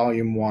both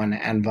Volume 1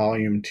 and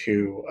Volume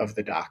 2 of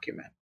the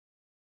document.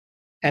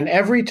 And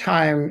every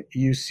time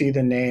you see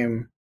the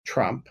name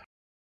Trump,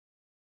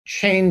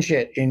 change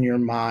it in your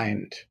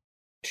mind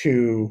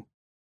to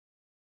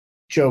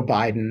Joe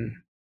Biden,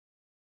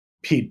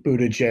 Pete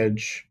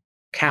Buttigieg,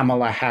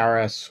 Kamala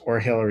Harris, or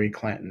Hillary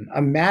Clinton.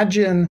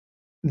 Imagine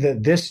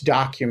that this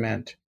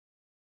document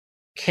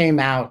came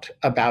out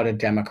about a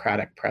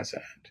Democratic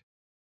president.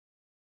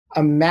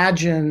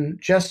 Imagine,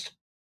 just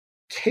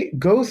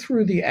go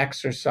through the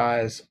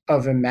exercise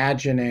of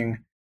imagining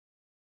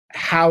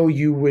how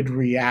you would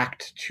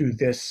react to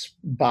this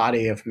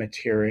body of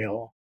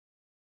material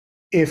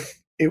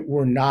if it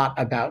were not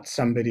about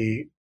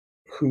somebody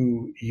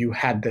who you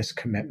had this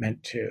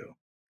commitment to.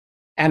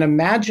 And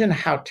imagine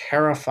how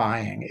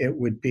terrifying it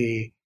would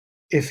be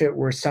if it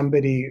were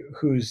somebody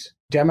whose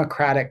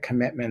democratic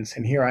commitments,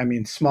 and here I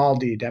mean small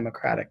d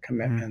democratic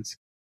commitments,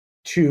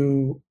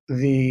 to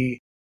the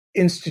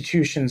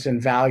institutions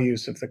and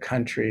values of the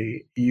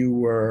country you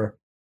were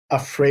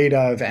afraid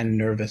of and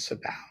nervous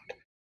about.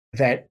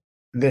 That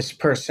this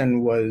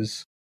person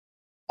was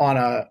on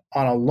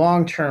a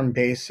long-term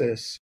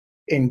basis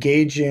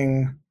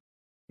engaging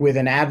with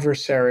an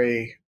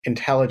adversary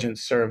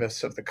intelligence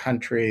service of the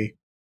country,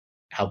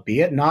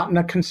 albeit not in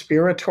a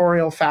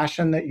conspiratorial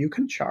fashion that you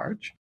can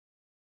charge,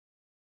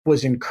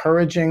 was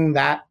encouraging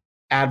that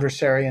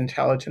adversary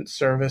intelligence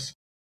service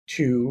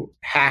to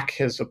hack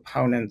his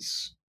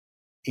opponent's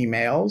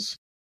emails,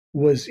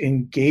 was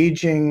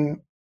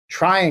engaging,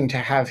 trying to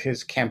have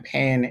his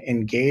campaign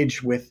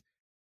engage with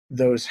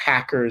those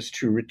hackers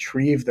to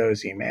retrieve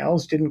those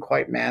emails, didn't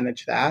quite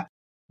manage that,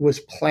 was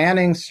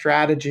planning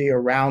strategy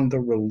around the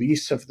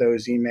release of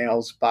those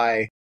emails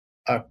by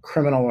a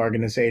criminal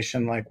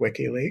organization like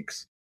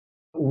WikiLeaks,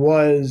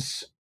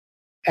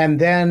 and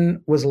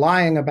then was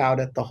lying about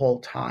it the whole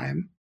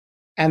time.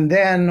 And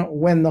then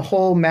when the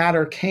whole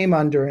matter came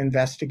under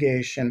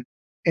investigation,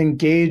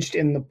 engaged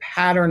in the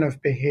pattern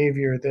of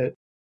behavior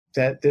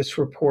that this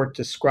report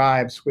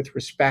describes with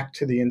respect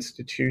to the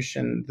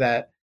institution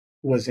that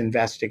was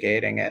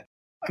investigating it.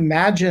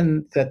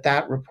 Imagine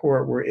that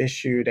report were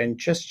issued and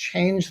just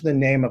change the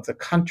name of the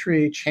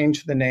country,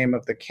 change the name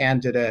of the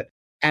candidate,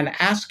 and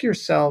ask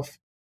yourself,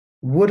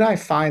 would I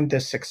find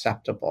this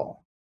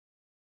acceptable?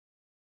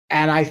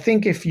 And I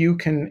think if you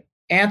can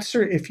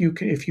answer, if you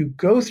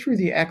go through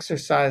the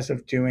exercise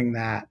of doing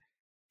that,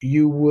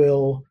 you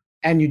will,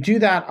 and you do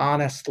that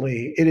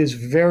honestly, it is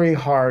very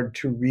hard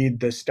to read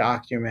this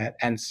document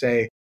and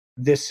say,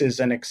 this is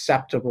an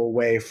acceptable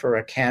way for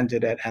a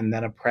candidate and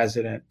then a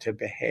president to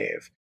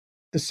behave.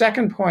 The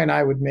second point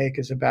I would make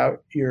is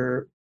about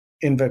your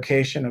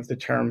invocation of the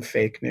term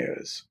fake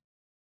news.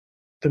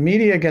 The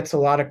media gets a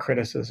lot of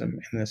criticism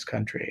in this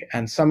country,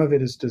 and some of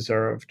it is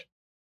deserved.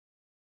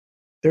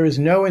 There is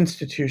no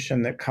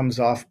institution that comes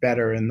off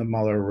better in the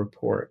Mueller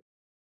report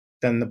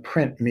than the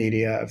print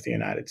media of the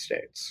United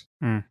States.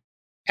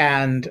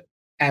 And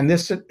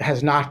this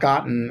has not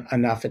gotten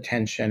enough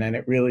attention, and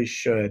it really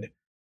should.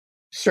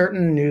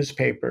 Certain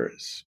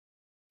newspapers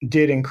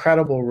did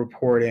incredible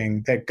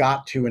reporting that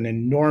got to an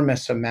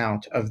enormous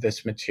amount of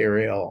this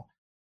material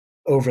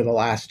over the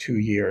last 2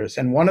 years.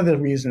 And one of the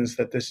reasons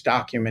that this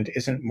document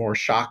isn't more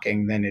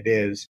shocking than it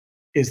is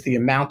the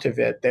amount of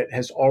it that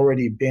has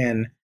already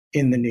been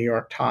in the New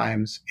York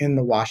Times, in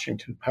the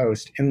Washington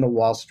Post, in the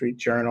Wall Street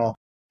Journal,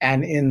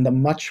 and in the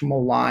much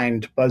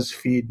maligned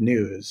BuzzFeed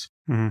News,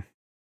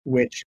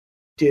 which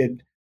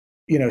did,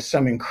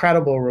 some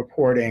incredible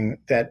reporting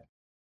that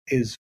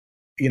is,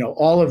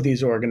 all of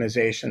these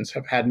organizations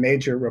have had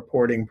major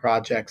reporting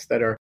projects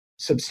that are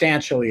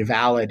substantially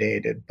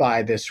validated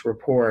by this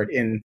report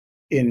in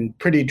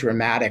pretty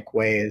dramatic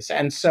ways.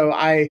 And so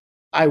I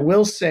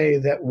will say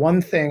that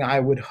one thing I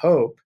would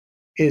hope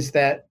is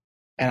that,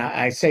 and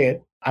I say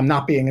it, I'm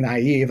not being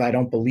naive, I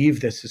don't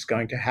believe this is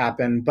going to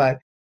happen, but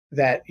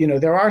that,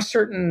 there are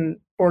certain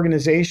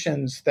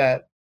organizations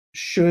that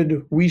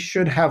we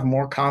should have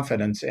more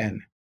confidence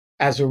in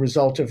as a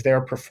result of their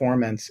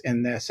performance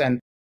in this. And,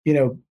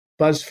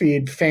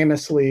 BuzzFeed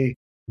famously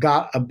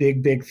got a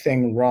big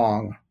thing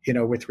wrong,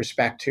 with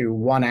respect to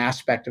one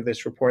aspect of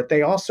this report.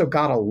 They also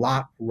got a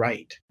lot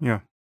right. Yeah.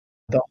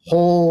 The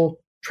whole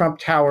Trump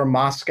Tower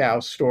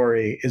Moscow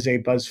story is a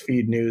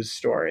BuzzFeed News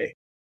story.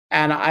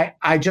 And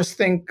I just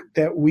think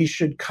that we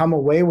should come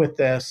away with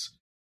this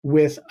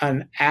with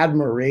an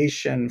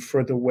admiration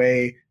for the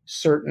way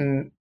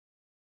certain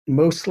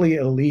mostly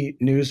elite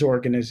news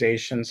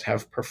organizations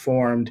have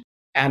performed,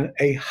 and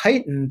a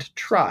heightened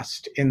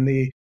trust in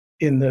the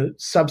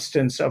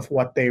substance of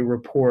what they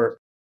report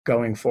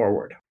going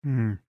forward.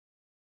 Hmm.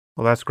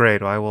 Well, that's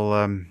great. I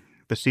will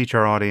beseech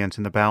our audience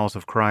in the bowels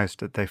of Christ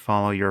that they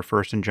follow your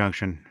first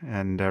injunction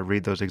and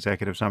read those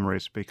executive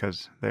summaries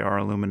because they are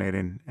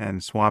illuminating.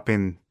 And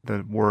swapping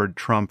the word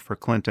Trump for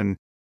Clinton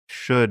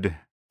should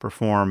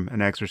perform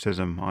an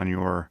exorcism on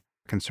your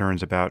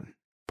concerns about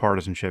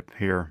partisanship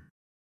here.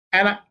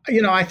 And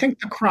I think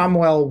the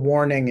Cromwell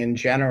warning in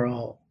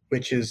general,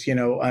 which is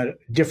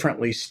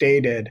differently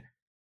stated,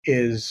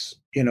 is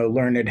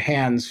learned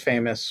Hand's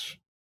famous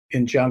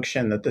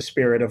injunction that the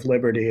spirit of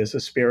liberty is a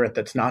spirit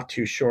that's not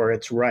too sure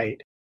it's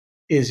right,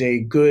 is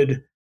a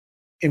good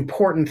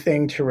important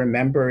thing to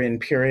remember in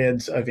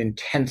periods of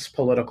intense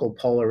political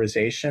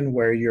polarization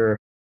where you're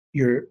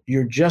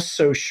just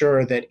so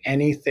sure that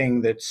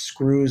anything that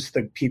screws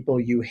the people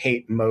you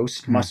hate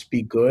most Hmm. must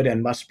be good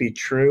and must be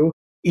true,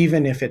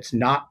 even if it's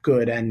not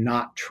good and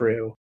not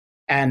true.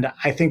 And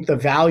I think the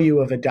value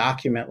of a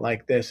document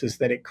like this is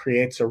that it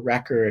creates a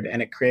record,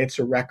 and it creates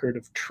a record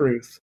of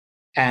truth.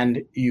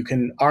 And you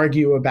can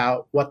argue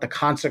about what the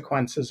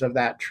consequences of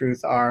that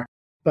truth are,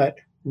 but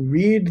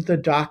read the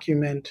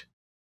document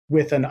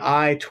with an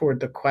eye toward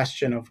the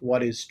question of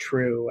what is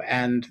true,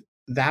 and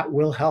that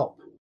will help.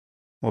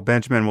 Well,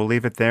 Benjamin, we'll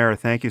leave it there.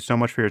 Thank you so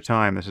much for your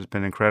time. This has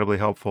been incredibly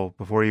helpful.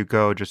 Before you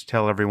go, just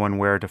tell everyone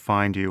where to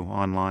find you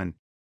online.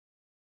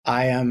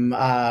 I am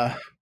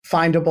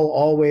findable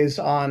always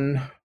on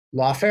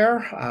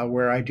Lawfare,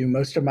 where I do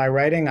most of my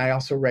writing. I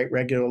also write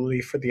regularly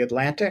for The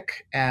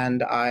Atlantic,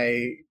 and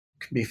I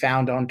can be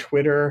found on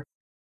Twitter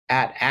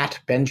at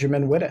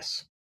Benjamin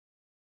Wittes.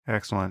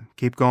 Excellent.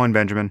 Keep going,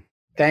 Benjamin.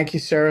 Thank you,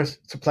 sir.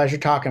 It's a pleasure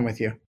talking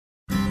with you.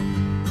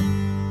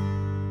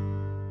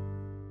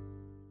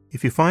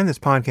 If you find this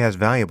podcast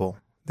valuable,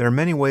 there are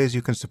many ways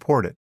you can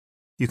support it.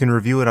 You can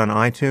review it on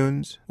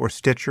iTunes or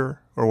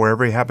Stitcher or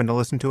wherever you happen to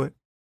listen to it.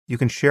 You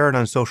can share it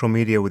on social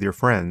media with your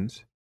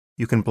friends.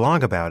 You can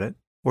blog about it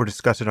or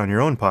discuss it on your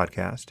own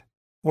podcast.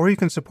 Or you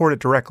can support it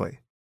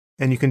directly.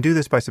 And you can do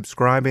this by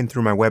subscribing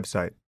through my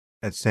website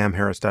at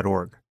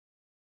samharris.org.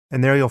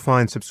 And there you'll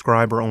find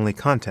subscriber-only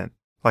content,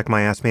 like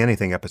my Ask Me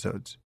Anything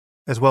episodes,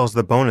 as well as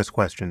the bonus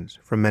questions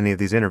from many of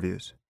these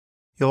interviews.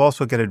 You'll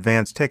also get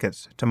advance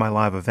tickets to my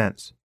live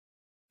events.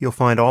 You'll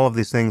find all of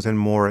these things and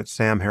more at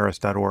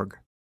samharris.org.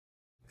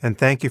 And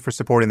thank you for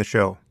supporting the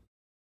show.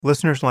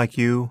 Listeners like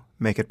you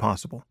make it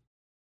possible.